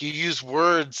moments. Like, you use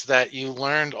words that you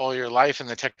learned all your life in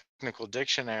the technical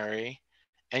dictionary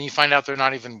and you find out they're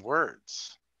not even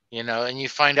words, and you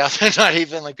find out they're not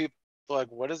even, like, people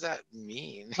like, what does that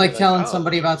mean? Like You're like, telling oh,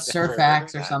 somebody about you've never heard of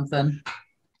Surfax or that? something.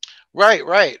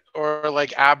 Right. Or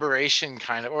like aberration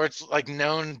kind of, or it's like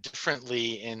known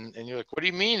differently and you're like, what do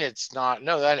you mean it's not?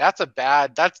 No,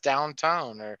 that's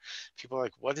downtown. Or people are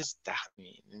like, what does that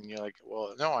mean? And you're like,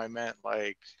 well, no, I meant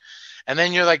like, and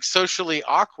then you're like socially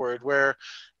awkward where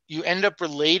you end up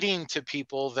relating to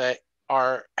people that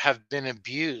have been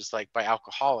abused, like by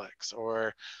alcoholics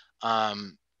or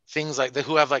things like that,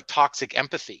 who have like toxic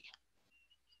empathy,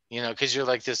 because you're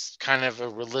like this kind of a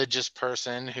religious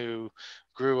person who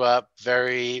grew up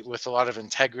with a lot of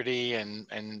integrity and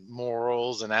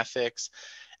morals and ethics.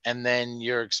 And then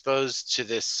you're exposed to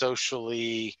this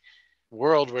socially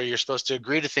world where you're supposed to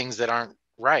agree to things that aren't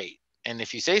right. And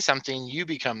if you say something, you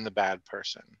become the bad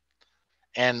person.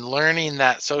 And learning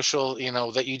that social,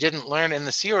 that you didn't learn in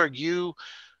the Sea Org, you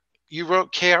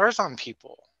wrote KRs on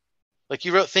people. Like,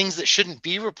 you wrote things that shouldn't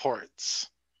be reports.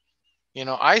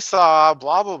 I saw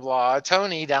blah, blah, blah,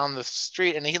 Tony down the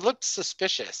street and he looked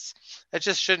suspicious. That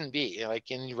just shouldn't be.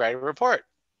 Like, and you write a report.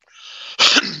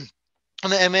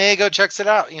 And the MAA checks it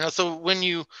out. So when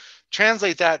you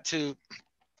translate that to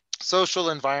social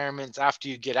environments after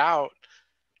you get out,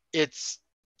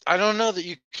 I don't know that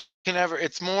you can ever,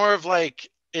 it's more of like,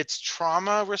 it's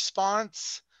trauma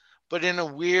response, but in a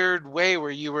weird way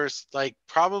where you were like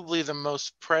probably the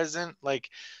most present. Like,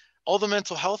 all the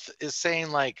mental health is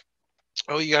saying like,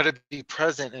 oh, you got to be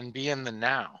present and be in the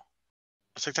now.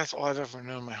 It's like, that's all I've ever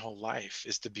known my whole life,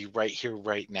 is to be right here,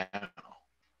 right now.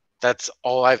 That's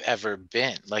all I've ever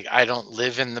been. Like, I don't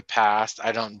live in the past.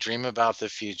 I don't dream about the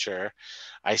future.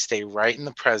 I stay right in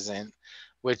the present,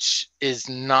 which is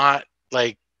not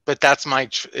like, but that's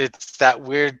it's that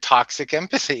weird toxic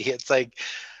empathy. It's like,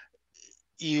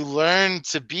 you learn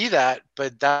to be that,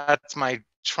 but that's my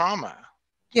trauma.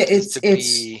 Yeah, Is to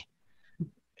be,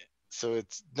 so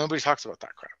it's, nobody talks about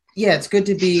that crap. Yeah, it's good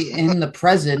to be in the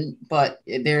present, but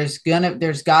there's got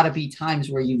to be times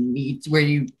where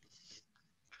you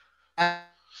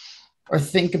or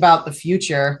think about the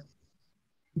future.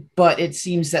 But it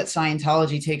seems that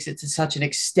Scientology takes it to such an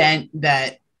extent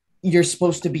that you're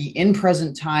supposed to be in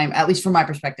present time, at least from my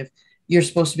perspective, you're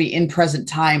supposed to be in present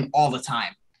time all the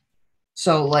time.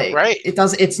 So like, right. it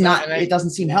doesn't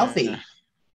seem healthy.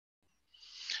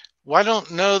 Well, I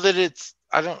don't know that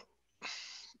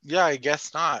I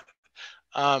guess not.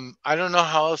 I don't know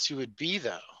how else you would be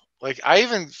though. Like, I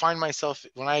even find myself,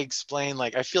 when I explain,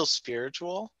 like, I feel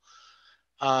spiritual.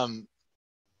 And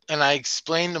I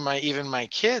explain to my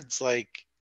kids, like,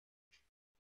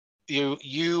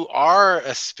 you are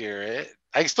a spirit.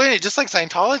 I explain it just like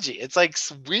Scientology. It's like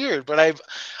weird, but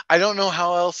I don't know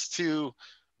how else to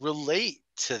relate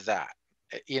to that.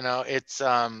 It's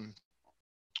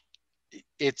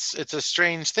it's a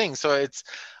strange thing. So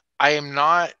I am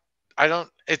not, I don't,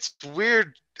 it's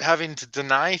weird having to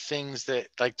deny things that,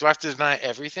 like, do I have to deny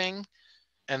everything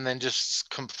and then just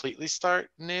completely start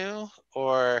new?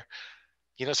 Or,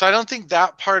 so I don't think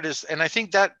that part is, and I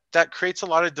think that creates a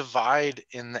lot of divide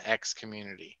in the X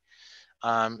community.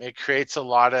 It creates a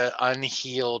lot of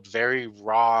unhealed, very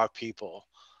raw people.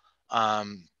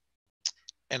 And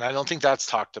I don't think that's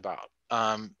talked about.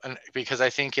 And because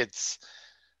I think it's,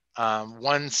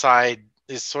 one side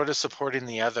is sort of supporting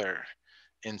the other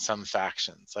in some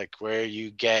factions, like where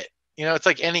you get, it's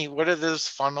like what are those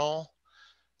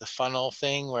the funnel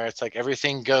thing where it's like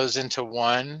everything goes into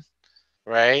one,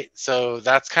 right? So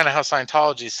that's kind of how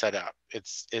Scientology is set up.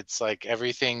 It's like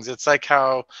it's like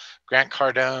how Grant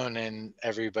Cardone and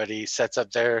everybody sets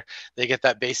up they get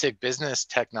that basic business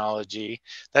technology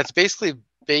that's basically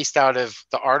based out of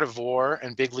the art of war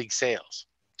and big league sales.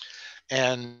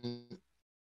 And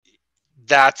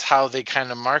that's how they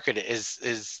kind of market it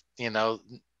is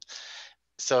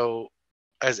so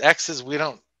as exes, we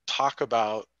don't talk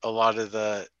about a lot of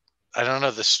the, I don't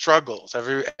know, the struggles.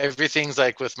 Everything's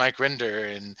like with Mike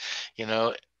Rinder and, you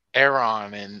know,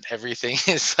 Aaron, and everything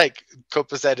is like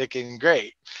copacetic and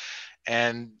great.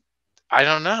 And I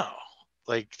don't know,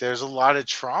 like there's a lot of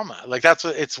trauma. Like that's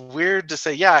what, it's weird to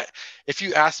say, yeah, if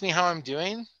you ask me how I'm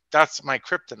doing, that's my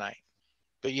kryptonite.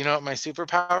 But you know what my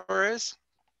superpower is?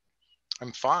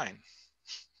 I'm fine.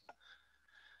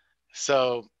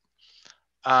 So,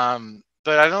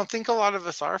 but I don't think a lot of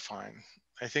us are fine.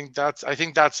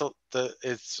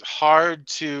 It's hard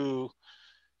to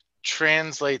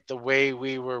translate the way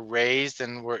we were raised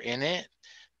and we're in it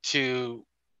to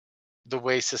the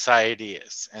way society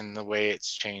is and the way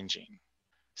it's changing.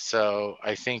 So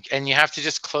I think, and you have to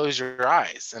just close your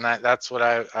eyes. And that's what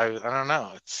I don't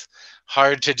know. It's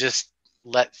hard to just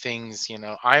let things, you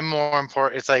know, I'm more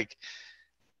important. It's like,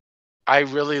 I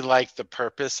really like the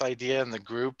purpose idea and the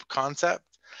group concept.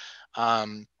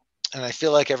 And I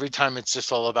feel like every time it's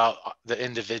just all about the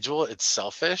individual, it's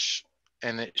selfish,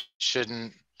 and it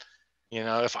shouldn't, you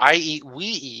know, if I eat, we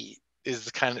eat is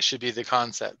the kind of should be the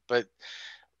concept. But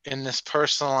in this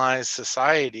personalized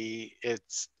society,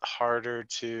 it's harder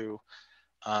to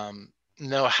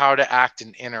know how to act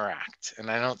and interact.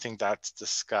 And I don't think that's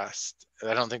discussed.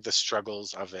 I don't think the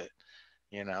struggles of it,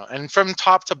 you know, and from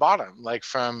top to bottom, like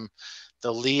from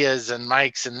the Leahs and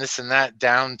Mikes and this and that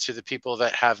down to the people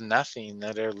that have nothing,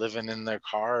 that are living in their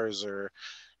cars or,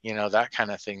 you know, that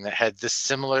kind of thing, that had this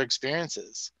similar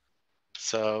experiences.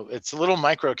 So it's a little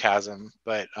microcosm,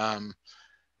 but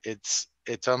it's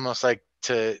almost like,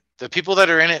 to the people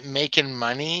that are in it making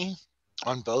money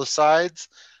on both sides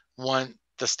want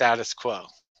the status quo,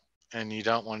 and you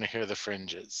don't want to hear the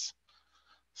fringes.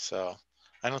 So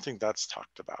I don't think that's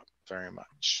talked about very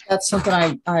much. That's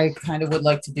something I kind of would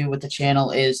like to do with the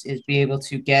channel is be able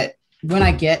to get, when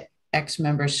I get ex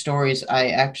members stories,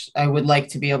 I would like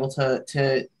to be able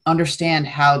to understand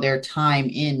how their time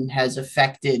in has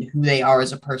affected who they are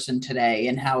as a person today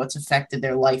and how it's affected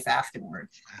their life afterward.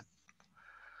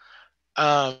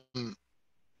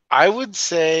 I would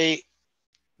say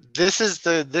this is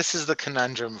the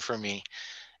conundrum for me,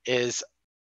 is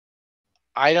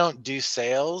I don't do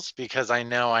sales because I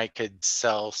know I could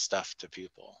sell stuff to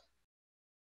people.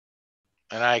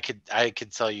 And I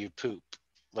could sell you poop.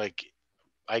 Like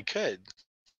I could.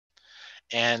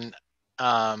 And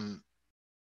but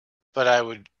I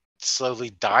would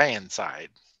slowly die inside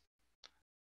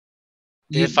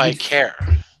if I care.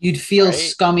 You'd feel right?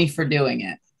 scummy for doing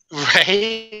it.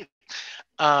 Right?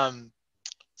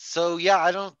 So yeah,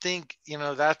 I don't think, you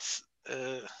know, that's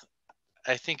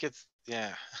I think it's,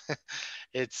 yeah.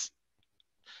 It's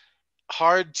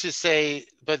hard to say,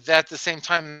 but at the same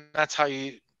time, that's how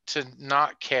you, to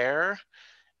not care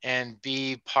and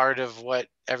be part of what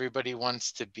everybody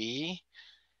wants to be,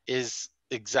 is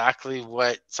exactly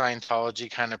what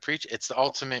Scientology kind of preach. It's the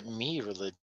ultimate me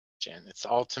religion. It's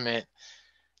the ultimate,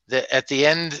 that at the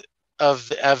end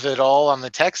of it all on the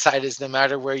tech side is, no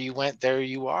matter where you went, there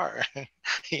you are.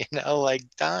 You know, like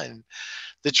done.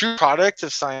 The true product of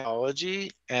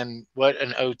Scientology and what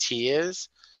an OT is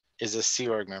a Sea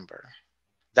Org member.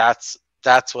 That's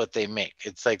what they make.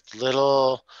 It's like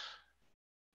little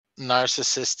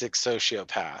narcissistic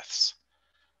sociopaths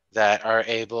that are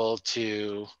able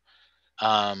to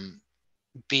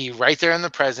be right there in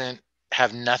the present,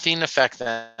 have nothing affect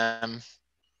them,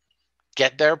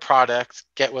 get their product,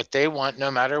 get what they want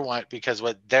no matter what, because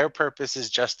what their purpose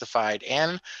is justified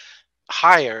and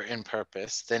higher in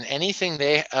purpose than anything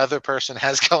the other person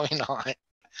has going on.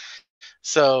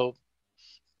 So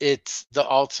it's the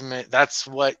ultimate, that's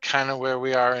what kind of where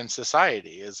we are in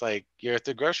society, is like you're at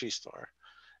the grocery store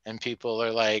and people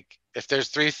are like, if there's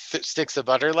three sticks of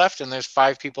butter left and there's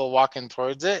 5 people walking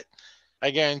towards it, I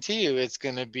guarantee you it's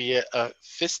going to be a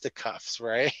fisticuffs,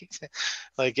 right?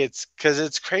 Like it's, because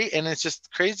it's crazy, and it's just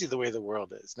crazy the way the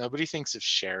world is. Nobody thinks of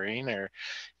sharing, or,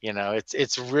 you know,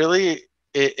 it's really,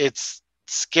 it's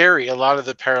scary, a lot of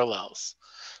the parallels.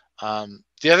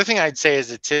 The other thing I'd say as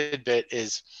a tidbit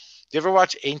is, do you ever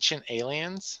watch Ancient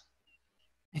Aliens?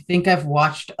 I think I've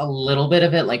watched a little bit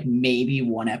of it, like maybe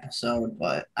one episode,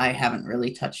 but I haven't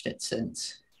really touched it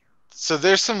since. So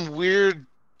there's some weird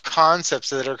concepts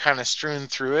that are kind of strewn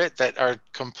through it that are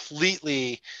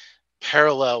completely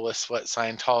parallel with what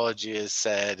Scientology has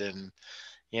said, and,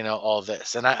 you know, all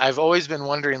this. And I've always been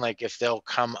wondering, like, if they'll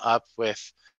come up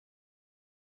with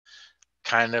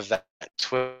kind of that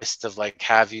twist of like,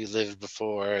 have you lived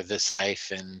before this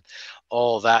life, and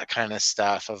all that kind of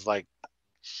stuff of like,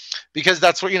 because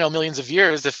that's what, you know, millions of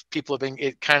years, if people have been,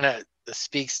 it kind of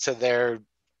speaks to their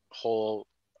whole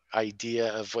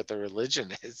idea of what the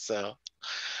religion is. So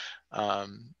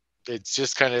it's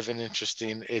just kind of an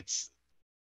interesting, it's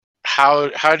how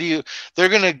do you, they're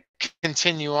going to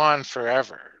continue on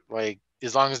forever. Like,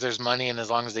 as long as there's money and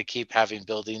as long as they keep having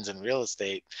buildings and real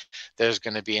estate, there's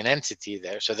going to be an entity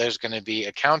there. So there's going to be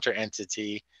a counter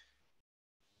entity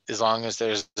as long as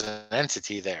there's an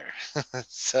entity there.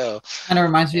 So Kind of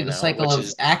reminds me you of the know, cycle which of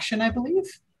is action, I believe.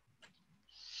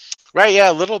 right,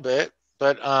 yeah, a little bit,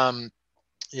 but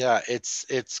yeah,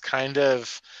 it's kind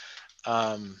of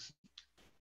um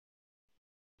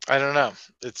I don't know,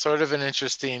 it's sort of an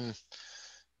interesting,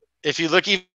 if you look,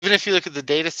 even if you look at the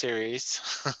data series,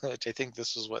 which I think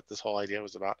this was what this whole idea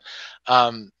was about,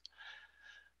 um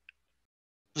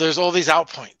there's all these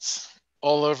outpoints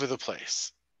all over the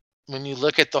place. When you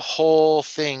look at the whole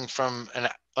thing from an,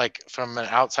 like from an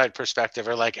outside perspective,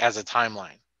 or like as a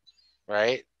timeline,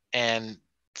 right? And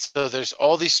so there's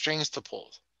all these strings to pull,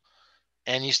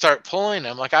 and you start pulling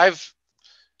them. Like, I've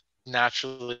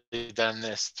naturally done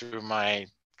this through my,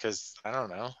 because I don't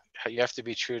know, you have to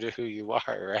be true to who you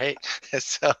are, right?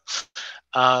 So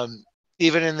um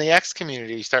even in the X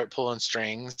community, you start pulling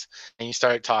strings and you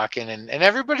start talking, and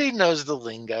everybody knows the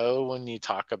lingo when you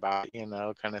talk about, you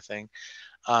know, kind of thing.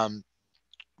 um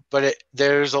but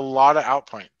there's a lot of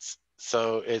outpoints,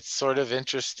 so it's sort of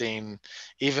interesting,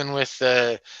 even with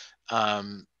the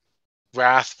um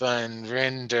Rathbun, and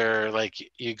Rinder, like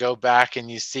you go back and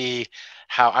you see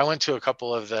how I went to a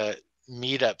couple of the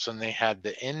meetups when they had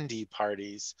the indie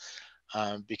parties,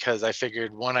 because I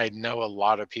figured, one, I'd know a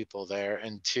lot of people there,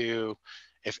 and two,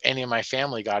 if any of my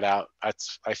family got out,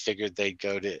 I figured they'd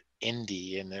go to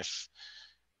indie, and if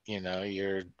you know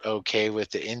you're okay with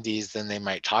the indies, then they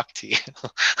might talk to you.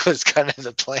 Was kind of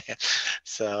the plan.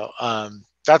 So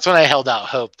that's when I held out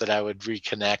hope that I would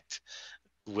reconnect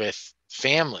with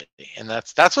family. And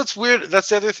that's what's weird. That's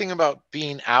the other thing about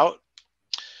being out,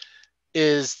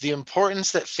 is the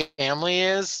importance that family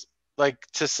is, like,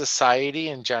 to society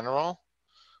in general.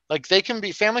 Like,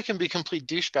 family can be complete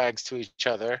douchebags to each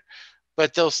other,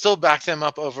 but they'll still back them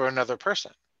up over another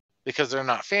person because they're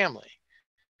not family.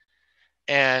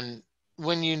 And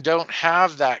when you don't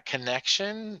have that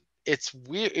connection, it's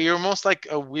weird. You're almost like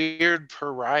a weird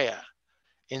pariah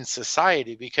in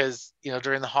society, because you know,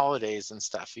 during the holidays and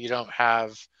stuff, you don't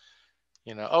have,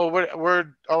 you know, oh,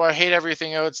 oh, I hate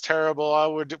everything, oh, it's terrible,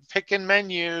 oh, we're picking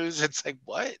menus. It's like,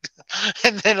 what?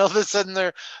 And then all of a sudden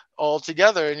they're all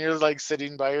together and you're like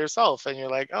sitting by yourself and you're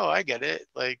like, oh, I get it.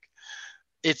 Like,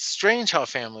 it's strange how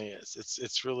family is.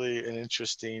 It's really an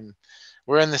interesting,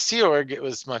 where in the Sea Org it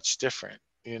was much different.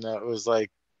 You know, it was like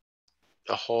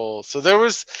a whole, so there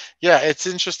was, yeah, it's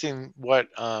interesting what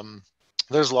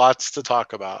there's lots to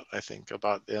talk about, I think,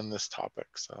 about in this topic.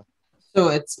 So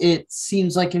it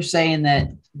seems like you're saying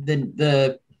that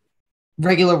the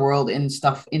regular world and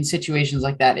stuff in situations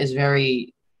like that is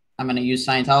very, I'm going to use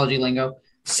Scientology lingo,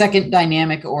 second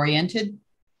dynamic oriented,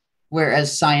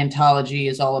 whereas Scientology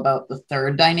is all about the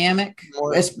third dynamic.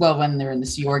 More, As well, when they're in the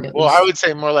Sea Org, at well, least. I would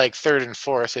say more like third and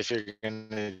fourth if you're going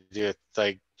to do it.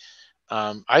 Like,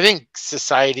 I think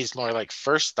society's more like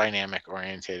first dynamic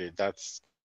orientated. That's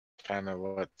kind of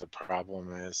what the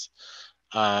problem is.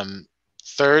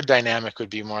 Third dynamic would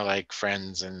be more like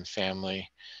friends and family.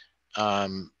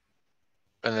 And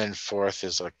then fourth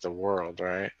is like the world,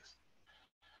 right?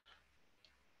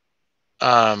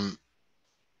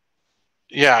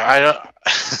 Yeah, I don't.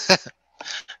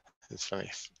 It's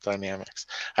funny, dynamics.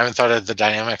 I haven't thought of the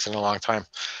dynamics in a long time.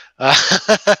 Uh,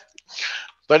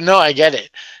 but no, I get it.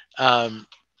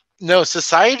 No,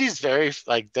 society's very,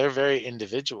 like, they're very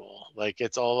individual. Like,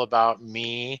 it's all about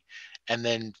me. And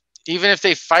then even if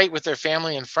they fight with their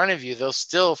family in front of you, they'll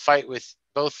still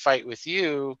both fight with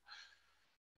you.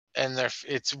 And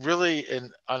it's really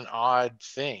an odd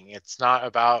thing. It's not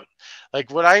about, like,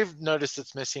 what I've noticed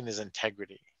that's missing is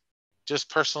integrity,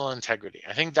 just personal integrity.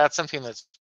 I think that's something that's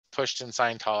pushed in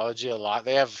Scientology a lot.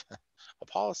 They have a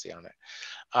policy on it.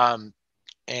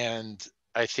 And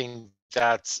I think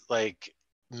that's like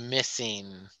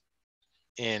missing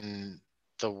in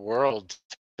the world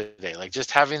today. Like,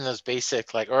 just having those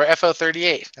basic, like, or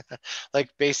FO38, like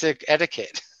basic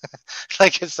etiquette.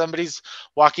 Like, if somebody's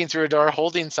walking through a door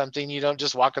holding something, you don't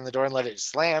just walk in the door and let it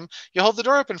slam. You hold the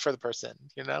door open for the person,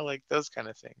 you know, like those kind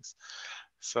of things.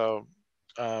 So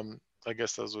I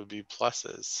guess those would be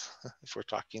pluses if we're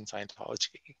talking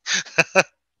Scientology.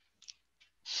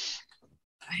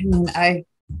 I mean,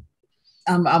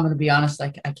 I'm going to be honest.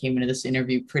 Like, I came into this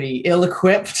interview pretty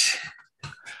ill-equipped.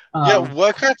 Yeah,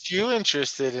 what got you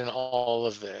interested in all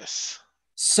of this?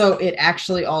 So it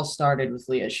actually all started with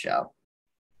Leah's show.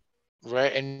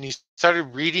 Right, and you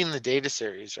started reading the data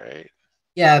series, right?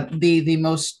 Yeah, the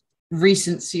most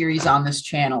recent series on this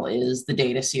channel is the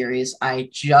data series. I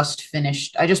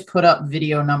just put up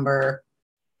video number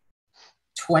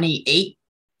 28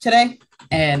 today,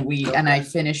 and I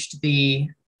finished the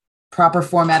proper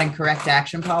format and correct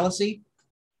action policy.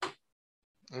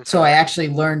 Okay. So I actually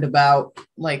learned about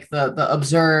like the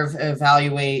observe,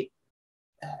 evaluate,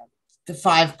 the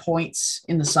 5 points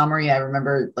in the summary. I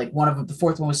remember like one of them, the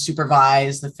fourth one was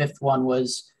supervise, the fifth one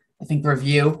was I think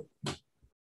review.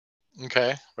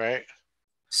 Okay, right.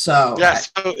 So yeah,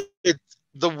 so it's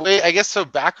the way, I guess, so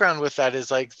background with that is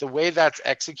like the way that's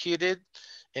executed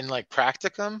in like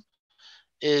practicum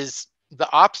is the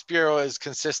ops bureau is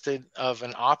consisted of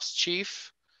an ops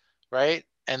chief, right?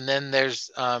 And then there's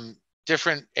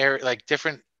different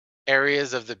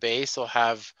areas of the base will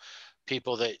have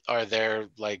people that are there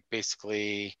like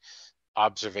basically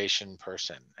observation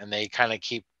person, and they kind of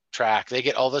keep track. They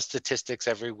get all the statistics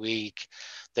every week.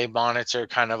 They monitor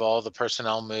kind of all the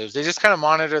personnel moves. They just kind of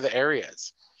monitor the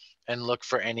areas and look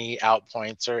for any out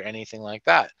points or anything like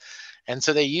that. And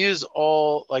so they use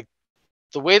all like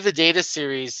the way the data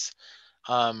series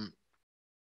in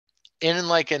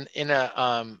like in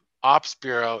a ops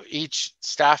bureau, each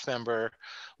staff member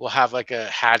will have like a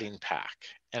hatting pack,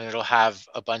 and it'll have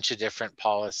a bunch of different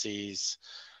policies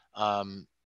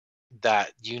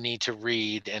that you need to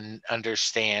read and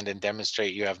understand and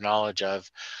demonstrate you have knowledge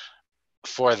of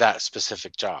for that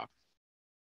specific job.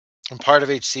 And part of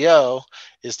HCO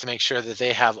is to make sure that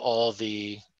they have all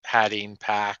the hatting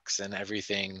packs and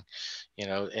everything, you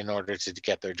know, in order to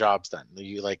get their jobs done.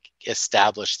 You like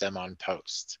establish them on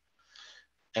post.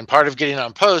 And part of getting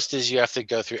on post is you have to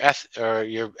go through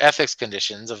your ethics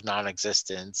conditions of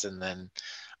non-existence and then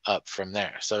up from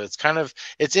there. So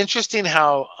it's interesting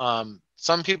how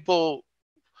some people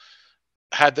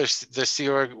had their Sea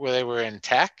Org where they were in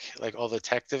tech, like all the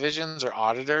tech divisions or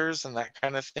auditors and that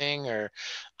kind of thing, or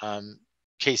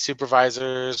case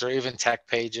supervisors or even tech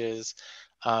pages.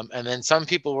 And then some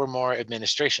people were more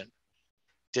administration,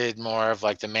 did more of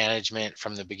like the management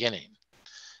from the beginning.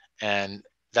 And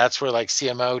that's where like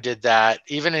CMO did that.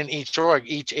 Even in each org,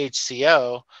 each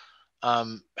HCO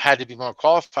had to be more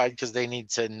qualified because they need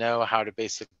to know how to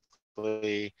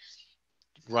basically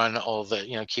run all the,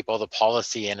 you know, keep all the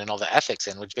policy in and all the ethics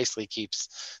in, which basically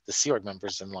keeps the Sea Org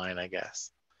members in line, I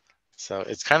guess. So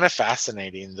it's kind of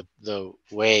fascinating the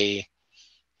way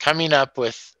coming up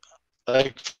with,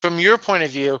 like, from your point of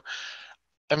view,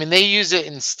 I mean, they use it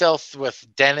in stealth with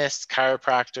dentists,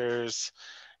 chiropractors,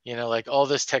 you know, like all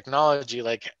this technology.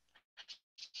 Like,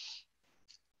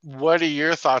 what are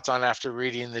your thoughts on after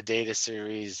reading the data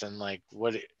series, and like,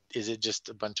 what is it, just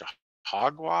a bunch of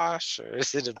hogwash, or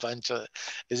is it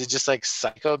just like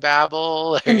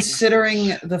psychobabble?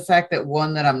 Considering the fact that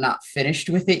one, that I'm not finished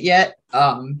with it yet,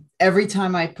 every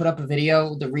time I put up a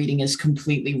video, the reading is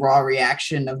completely raw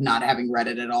reaction of not having read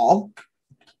it at all.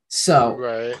 So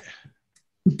right.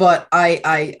 But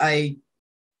I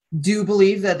do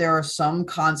believe that there are some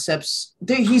concepts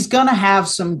that he's gonna have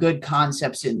some good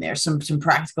concepts in there, some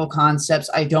practical concepts.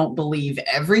 I don't believe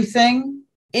everything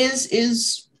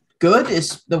is good.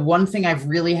 Is the one thing I've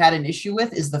really had an issue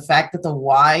with is the fact that the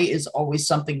why is always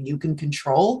something you can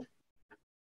control.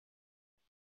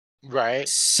 Right.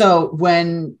 So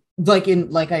when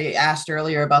like I asked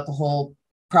earlier about the whole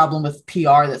problem with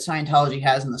PR that Scientology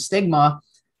has and the stigma,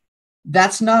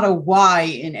 that's not a why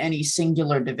in any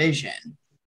singular division.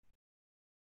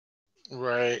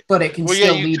 Right. But it can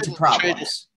still lead to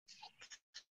problems.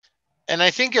 And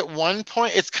I think at one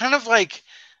point, it's kind of like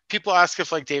people ask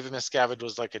if like David Miscavige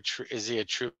was like is he a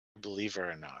true believer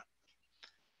or not?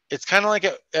 It's kind of like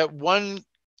at one,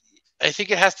 I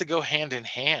think it has to go hand in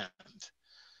hand.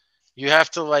 You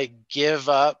have to like give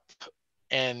up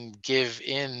and give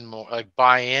in more, like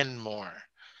buy in more.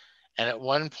 And at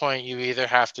one point you either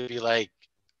have to be like,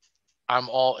 I'm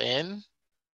all in.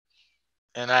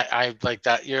 And I like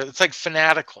that. It's like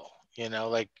fanatical, you know,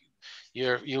 like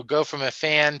you'll go from a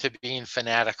fan to being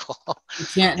fanatical. You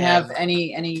can't have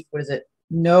any what is it?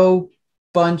 No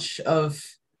bunch of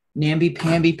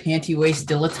namby-pamby panty waist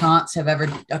dilettantes have ever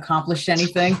accomplished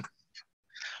anything.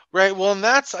 Right. Well, and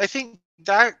I think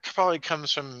that probably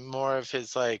comes from more of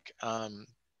his like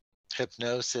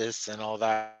hypnosis and all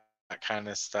that kind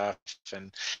of stuff,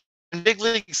 and big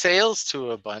league sales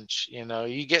to a bunch. You know,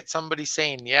 you get somebody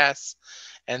saying yes,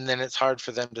 and then it's hard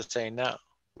for them to say no.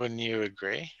 Wouldn't you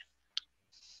agree?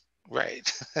 Right.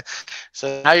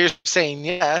 So now you're saying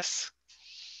yes,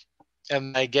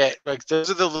 and I get like those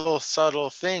are the little subtle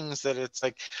things that it's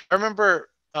like. I remember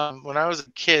when I was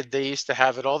a kid, they used to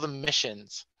have at all the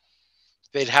missions.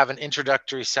 They'd have an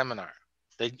introductory seminar,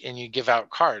 and you give out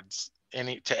cards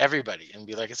to everybody and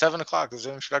be like, at 7 o'clock, there's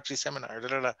an introductory seminar, da,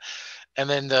 da, da. And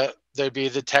then there'd be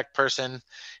the tech person.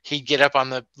 He'd get up on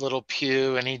the little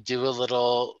pew and he'd do a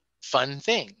little fun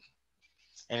thing.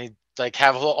 And he'd like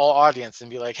have a whole audience and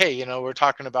be like, hey, we're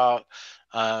talking about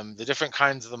the different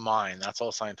kinds of the mind. That's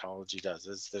all Scientology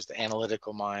does. There's the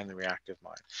analytical mind, the reactive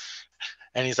mind.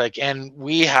 And he's like, and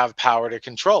we have power to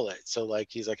control it. So like,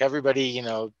 he's like, everybody,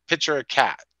 picture a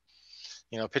cat,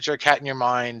 picture a cat in your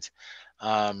mind.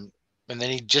 And then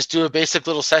he'd just do a basic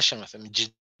little session with him.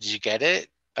 Did you get it?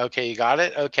 Okay, you got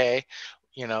it? Okay.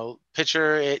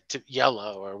 Picture it to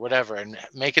yellow or whatever and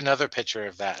make another picture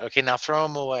of that. Okay, now throw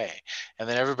them away. And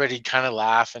then everybody kind of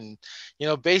laugh and,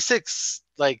 basics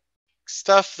like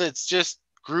stuff that's just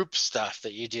group stuff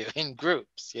that you do in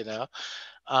groups,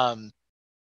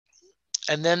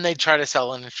 and then they try to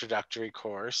sell an introductory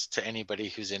course to anybody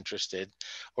who's interested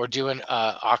or do an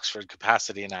Oxford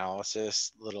capacity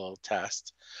analysis little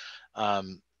test.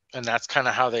 And that's kind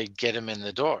of how they get them in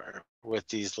the door with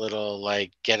these little,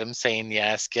 like, get them saying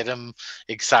yes, get them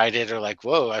excited or like,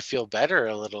 whoa, I feel better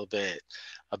a little bit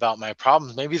about my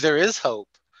problems. Maybe there is hope,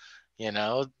 you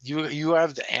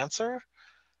have the answer.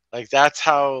 Like, that's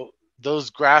how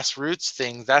those grassroots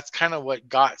things, that's kind of what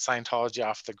got Scientology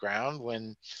off the ground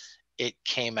when it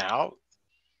came out.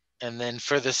 And then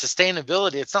for the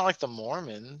sustainability, it's not like the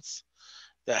Mormons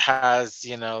that has,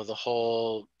 the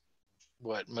whole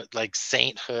like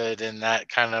sainthood and that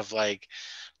kind of like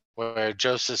where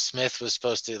Joseph Smith was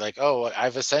supposed to like, oh,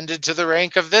 I've ascended to the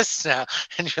rank of this now.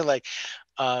 And you're like,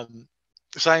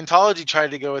 Scientology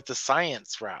tried to go with the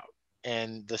science route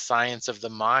and the science of the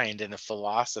mind and a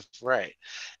philosophy, right?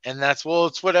 And that's, well,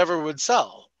 it's whatever would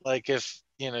sell. Like if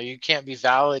you can't be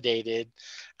validated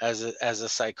as a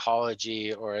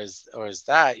psychology or as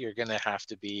that, you're going to have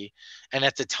to be. And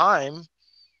at the time,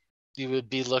 you would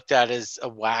be looked at as a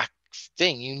whack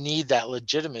thing. You need that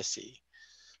legitimacy.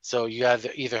 So you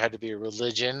either had to be a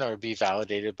religion or be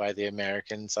validated by the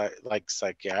American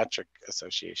Psychiatric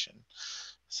Association.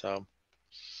 So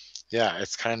yeah,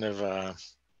 it's kind of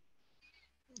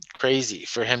crazy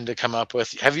for him to come up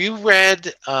with. Have you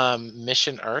read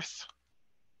Mission Earth?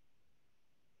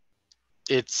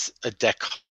 It's a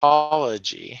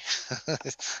decology.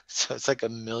 So it's like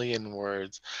 1,000,000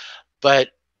 words, but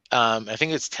I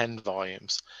think it's 10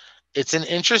 volumes. It's an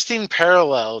interesting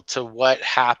parallel to what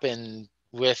happened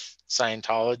with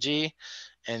Scientology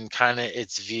and kind of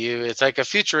its view. It's like a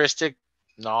futuristic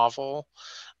novel.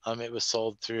 It was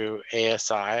sold through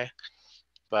ASI,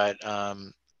 but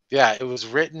yeah, it was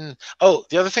written. Oh,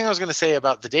 the other thing I was going to say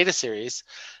about the data series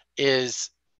is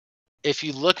if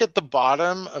you look at the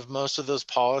bottom of most of those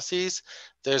policies,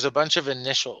 there's a bunch of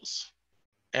initials.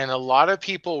 And a lot of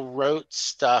people wrote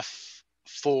stuff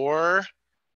for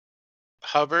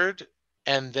Hubbard,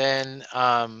 and then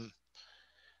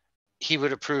he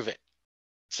would approve it.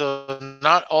 So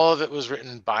not all of it was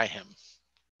written by him.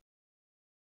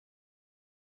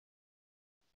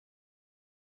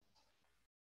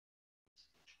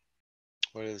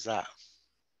 What is that?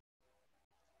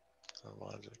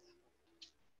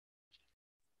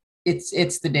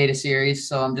 It's the data series,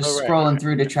 so I'm just Oh, right, scrolling okay.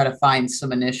 through to try to find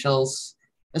some initials.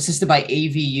 Assisted by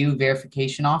AVU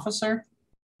verification officer.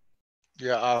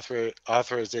 Yeah,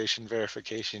 authorization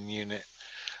verification unit.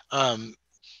 And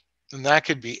that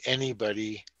could be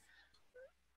anybody.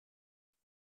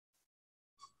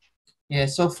 Yeah,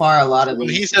 so far a lot of when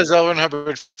these. He says Elvin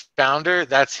Hubbard founder,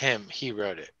 that's him. He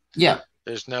wrote it. Yeah.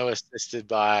 There's no assisted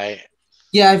by.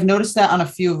 Yeah, I've noticed that on a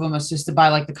few of them, assisted by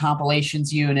like the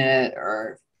compilations unit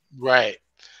or. Right.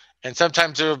 And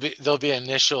sometimes there'll be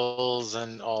initials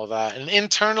and all that. And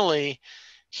internally,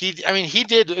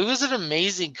 it was an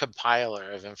amazing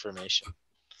compiler of information.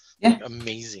 Yeah. Like,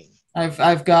 amazing.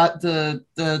 I've got the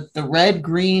red,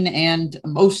 green, and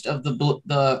most of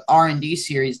the R&D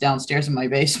series downstairs in my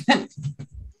basement.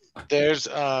 There's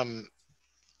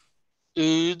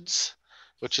OODs,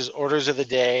 which is orders of the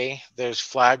day. There's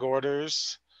flag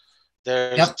orders.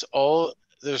 There's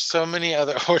there's so many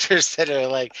other orders that are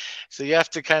like, so you have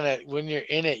to kind of, when you're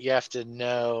in it, you have to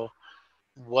know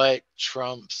what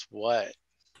trumps what.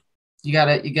 You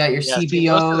got your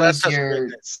CBOs, most of that stuff's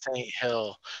written at St.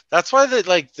 Hill. That's why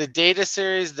the data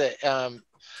series, the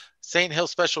St. Hill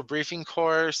special briefing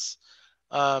course,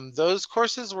 those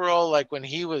courses were all like when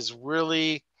he was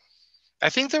really, I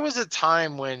think there was a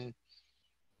time when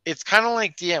it's kind of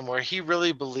like DM where he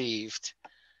really believed,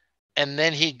 and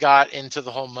then he got into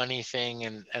the whole money thing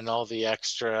and all the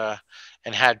extra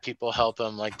and had people help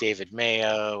him like David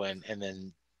Mayo and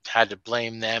then had to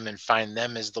blame them and find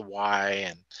them as the why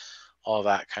and all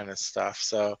that kind of stuff.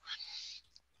 So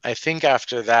I think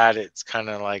after that, it's kind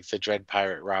of like the Dread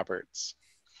Pirate Roberts.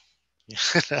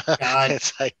 God.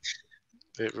 It's like,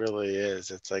 it really is.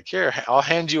 It's like, here, I'll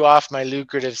hand you off my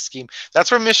lucrative scheme.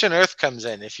 That's where Mission Earth comes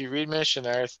in. If you read Mission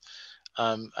Earth,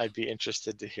 I'd be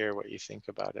interested to hear what you think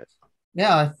about it.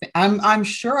 Yeah, I'm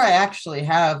sure I actually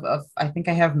have I think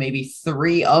I have maybe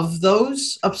 3 of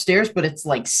those upstairs, but it's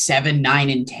like 7, 9,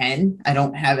 and 10. I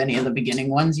don't have any of the beginning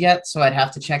ones yet, so I'd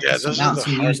have to check Yeah, some those are out in the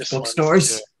some used hardest ones too.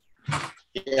 bookstores.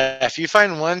 Yeah, if you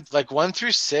find one, like 1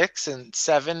 through 6 and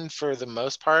 7 for the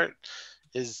most part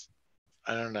is,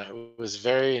 I don't know, it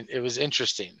was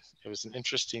interesting. It was an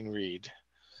interesting read.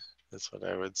 That's what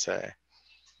I would say.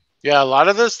 Yeah, a lot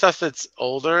of the stuff that's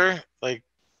older, like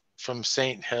from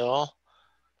St. Hill,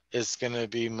 is going to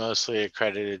be mostly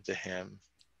accredited to him.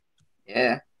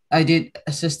 Yeah. I did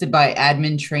assisted by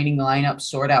admin training lineup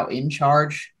sort out in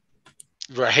charge.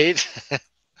 Right?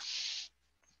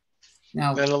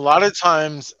 Now, And a lot of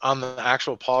times on the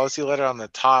actual policy letter on the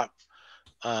top,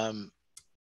 um,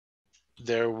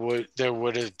 there would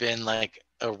have been like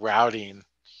a routing.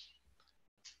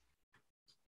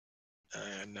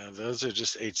 No, those are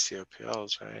just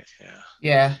HCOPLs, right? Yeah.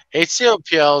 yeah.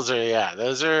 HCOPLs are, yeah,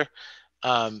 those are,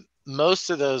 most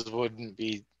of those wouldn't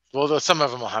be, well, though some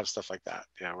of them will have stuff like that,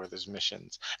 yeah, where there's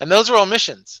missions. And those are all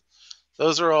missions.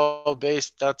 Those are all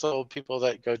based, that's all people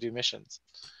that go do missions.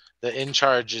 The in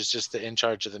charge is just the in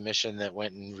charge of the mission that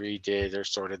went and redid or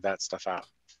sorted that stuff out.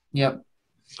 Yep.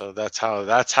 So that's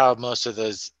how most of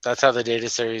those, that's how the data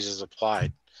series is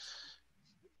applied.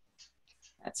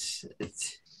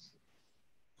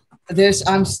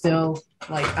 I'm still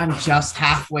like I'm just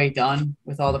halfway done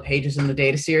with all the pages in the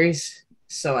data series,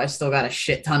 so I still got a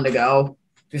shit ton to go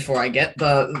before I get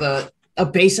the a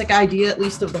basic idea at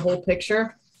least of the whole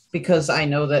picture, because I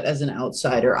know that as an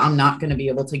outsider I'm not going to be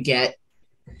able to get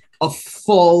a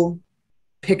full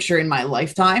picture in my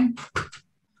lifetime,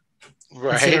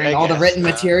 right? Considering all the written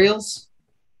materials.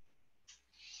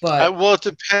 But well, it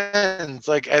depends.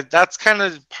 Like that's kind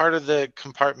of part of the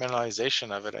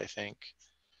compartmentalization of it, I think,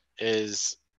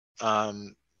 is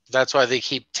that's why they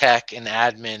keep tech and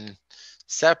admin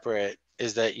separate,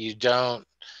 is that you don't,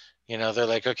 they're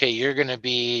like, okay, you're going to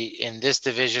be in this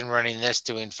division running this,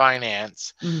 doing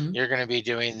finance. You're going to be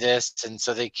doing this. And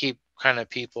so they keep kind of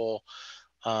people,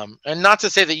 and not to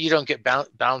say that you don't get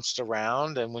bounced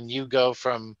around. And when you go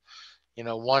from,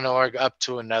 one org up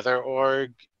to another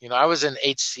org, I was in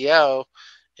HCO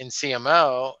in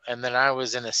CMO, and then I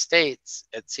was in estates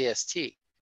at CST.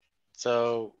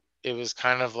 So it was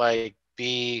kind of like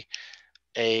they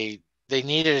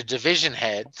needed a division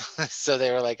head. So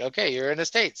they were like, okay, you're in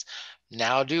estates.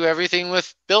 Now do everything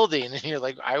with building. And you're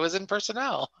like, I was in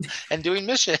personnel and doing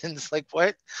missions. Like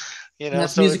what?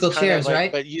 that's so musical it's kind chairs, of like,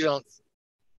 right? but you don't,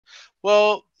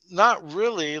 well, not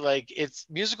really. Like it's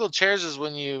musical chairs is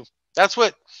when that's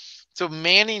what, so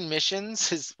manning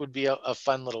missions would be a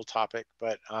fun little topic,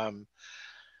 but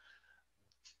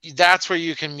that's where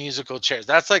you can musical chairs.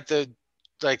 That's like the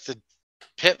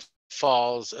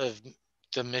pitfalls of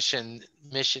the mission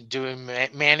doing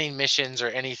manning missions or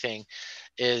anything,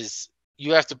 is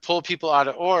you have to pull people out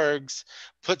of orgs,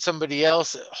 put somebody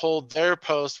else hold their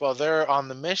post while they're on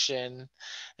the mission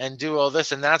and do all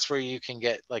this, and that's where you can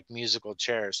get like musical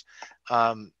chairs,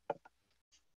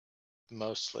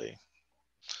 mostly.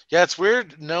 Yeah, it's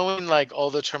weird knowing like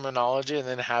all the terminology and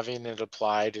then having it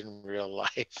applied in real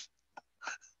life.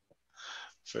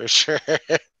 For sure.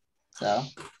 So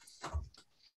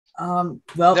well,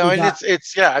 No, we and got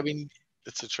it's yeah, I mean,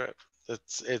 it's a trip.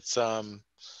 It's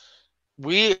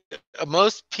we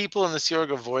most people in the Sea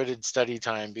Org avoided study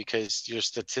time because your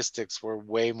statistics were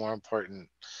way more important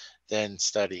than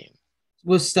studying.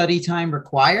 Was study time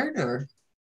required, or?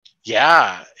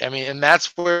 Yeah, I mean, and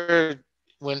that's where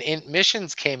when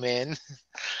missions came in,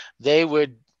 they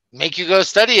would make you go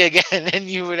study again, and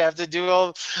you would have to do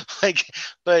all like,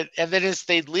 and then as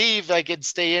they'd leave, like it'd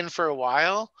stay in for a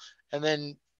while, and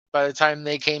then by the time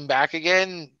they came back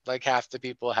again, like half the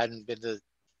people hadn't been to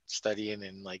studying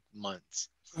in like months.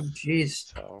 Oh,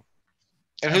 jeez. So,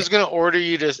 and who's going to order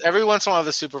you to? Every once in a while,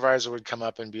 the supervisor would come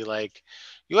up and be like,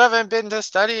 "You haven't been to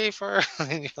study for,"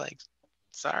 and you're like,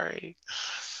 "Sorry."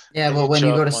 Yeah, And well, you'd when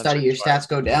you show go up to once or study, your twice. stats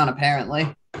go down,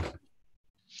 apparently.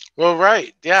 Well,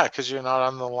 right. Yeah, because you're not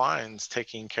on the lines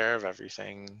taking care of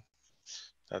everything.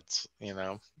 That's,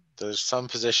 there's some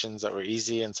positions that were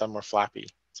easy and some were flappy.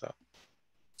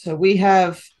 So we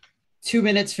have 2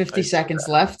 minutes, 50 seconds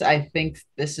left. I think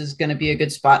this is going to be a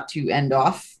good spot to end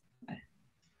off.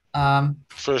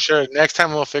 For sure. Next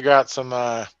time we'll figure out some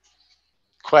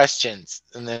questions,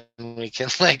 and then we can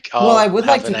well, I would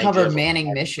like to cover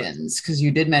manning missions, because you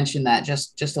did mention that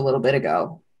just a little bit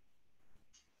ago.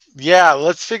 Yeah,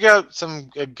 let's figure out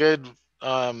a good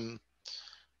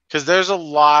because there's a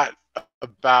lot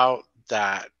about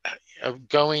that of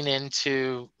going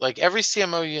into, like, every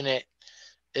CMO unit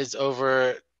is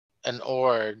over an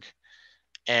org,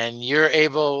 and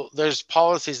there's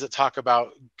policies that talk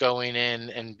about going in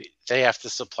and they have to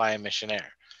supply a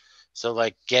missionaire. So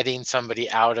like getting somebody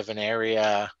out of an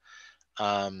area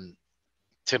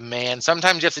to man,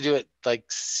 sometimes you have to do it like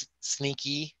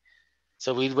sneaky.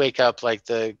 So we'd wake up like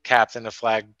the captain of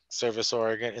flag service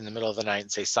org in the middle of the night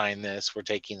and say, sign this, we're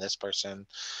taking this person,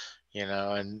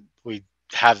 and we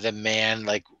have them man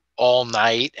like all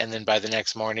night, and then by the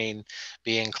next morning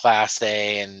be in class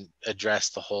A and address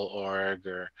the whole org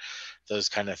or those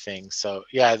kind of things. So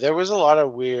yeah, there was a lot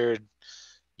of weird,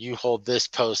 you hold this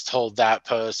post, hold that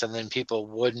post, and then people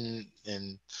wouldn't,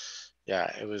 and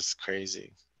yeah, it was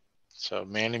crazy. So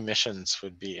manning missions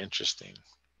would be interesting.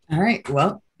 All right.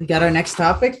 Well, we got our next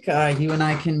topic. You and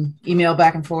I can email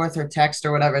back and forth or text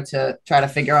or whatever to try to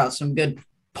figure out some good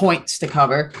points to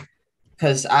cover.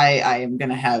 Because I'm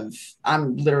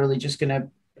literally just going to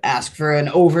ask for an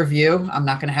overview. I'm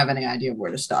not going to have any idea where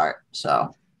to start.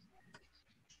 So.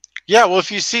 Yeah, well,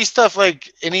 if you see stuff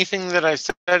like anything that I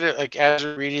said, like as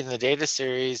you're reading the data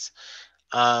series,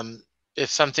 if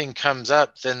something comes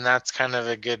up, then that's kind of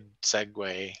a good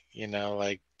segue,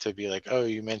 like to be like, oh,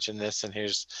 you mentioned this and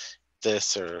here's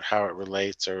this, or how it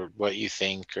relates, or what you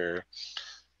think, or,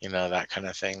 that kind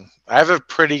of thing. I have a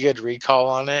pretty good recall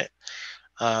on it.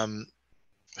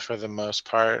 For the most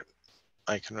part,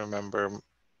 I can remember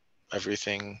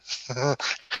everything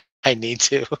I need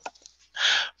to.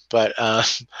 But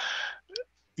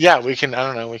yeah, we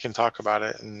can talk about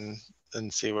it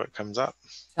and see what comes up.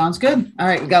 Sounds good. All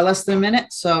right, we got less than a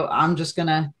minute, so I'm just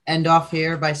gonna end off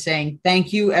here by saying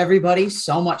thank you, everybody,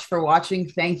 so much for watching.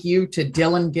 Thank you to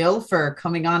Dylan Gill for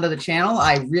coming onto the channel.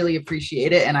 I really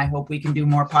appreciate it, and I hope we can do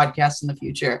more podcasts in the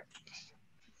future.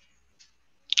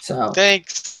 So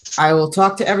thanks. I will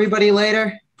talk to everybody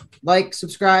later. Like,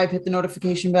 subscribe, hit the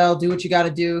notification bell, do what you got to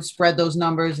do, spread those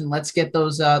numbers, and let's get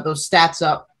those stats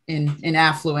up in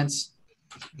affluence.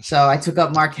 So I took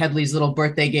up Mark Headley's little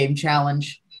birthday game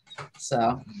challenge.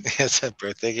 So it's a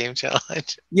birthday game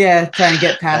challenge. Yeah, trying to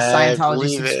get past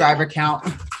Scientology subscriber count.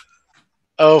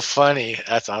 Oh, funny.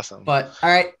 That's awesome. But all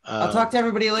right, I'll talk to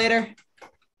everybody later.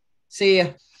 See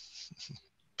ya.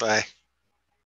 Bye.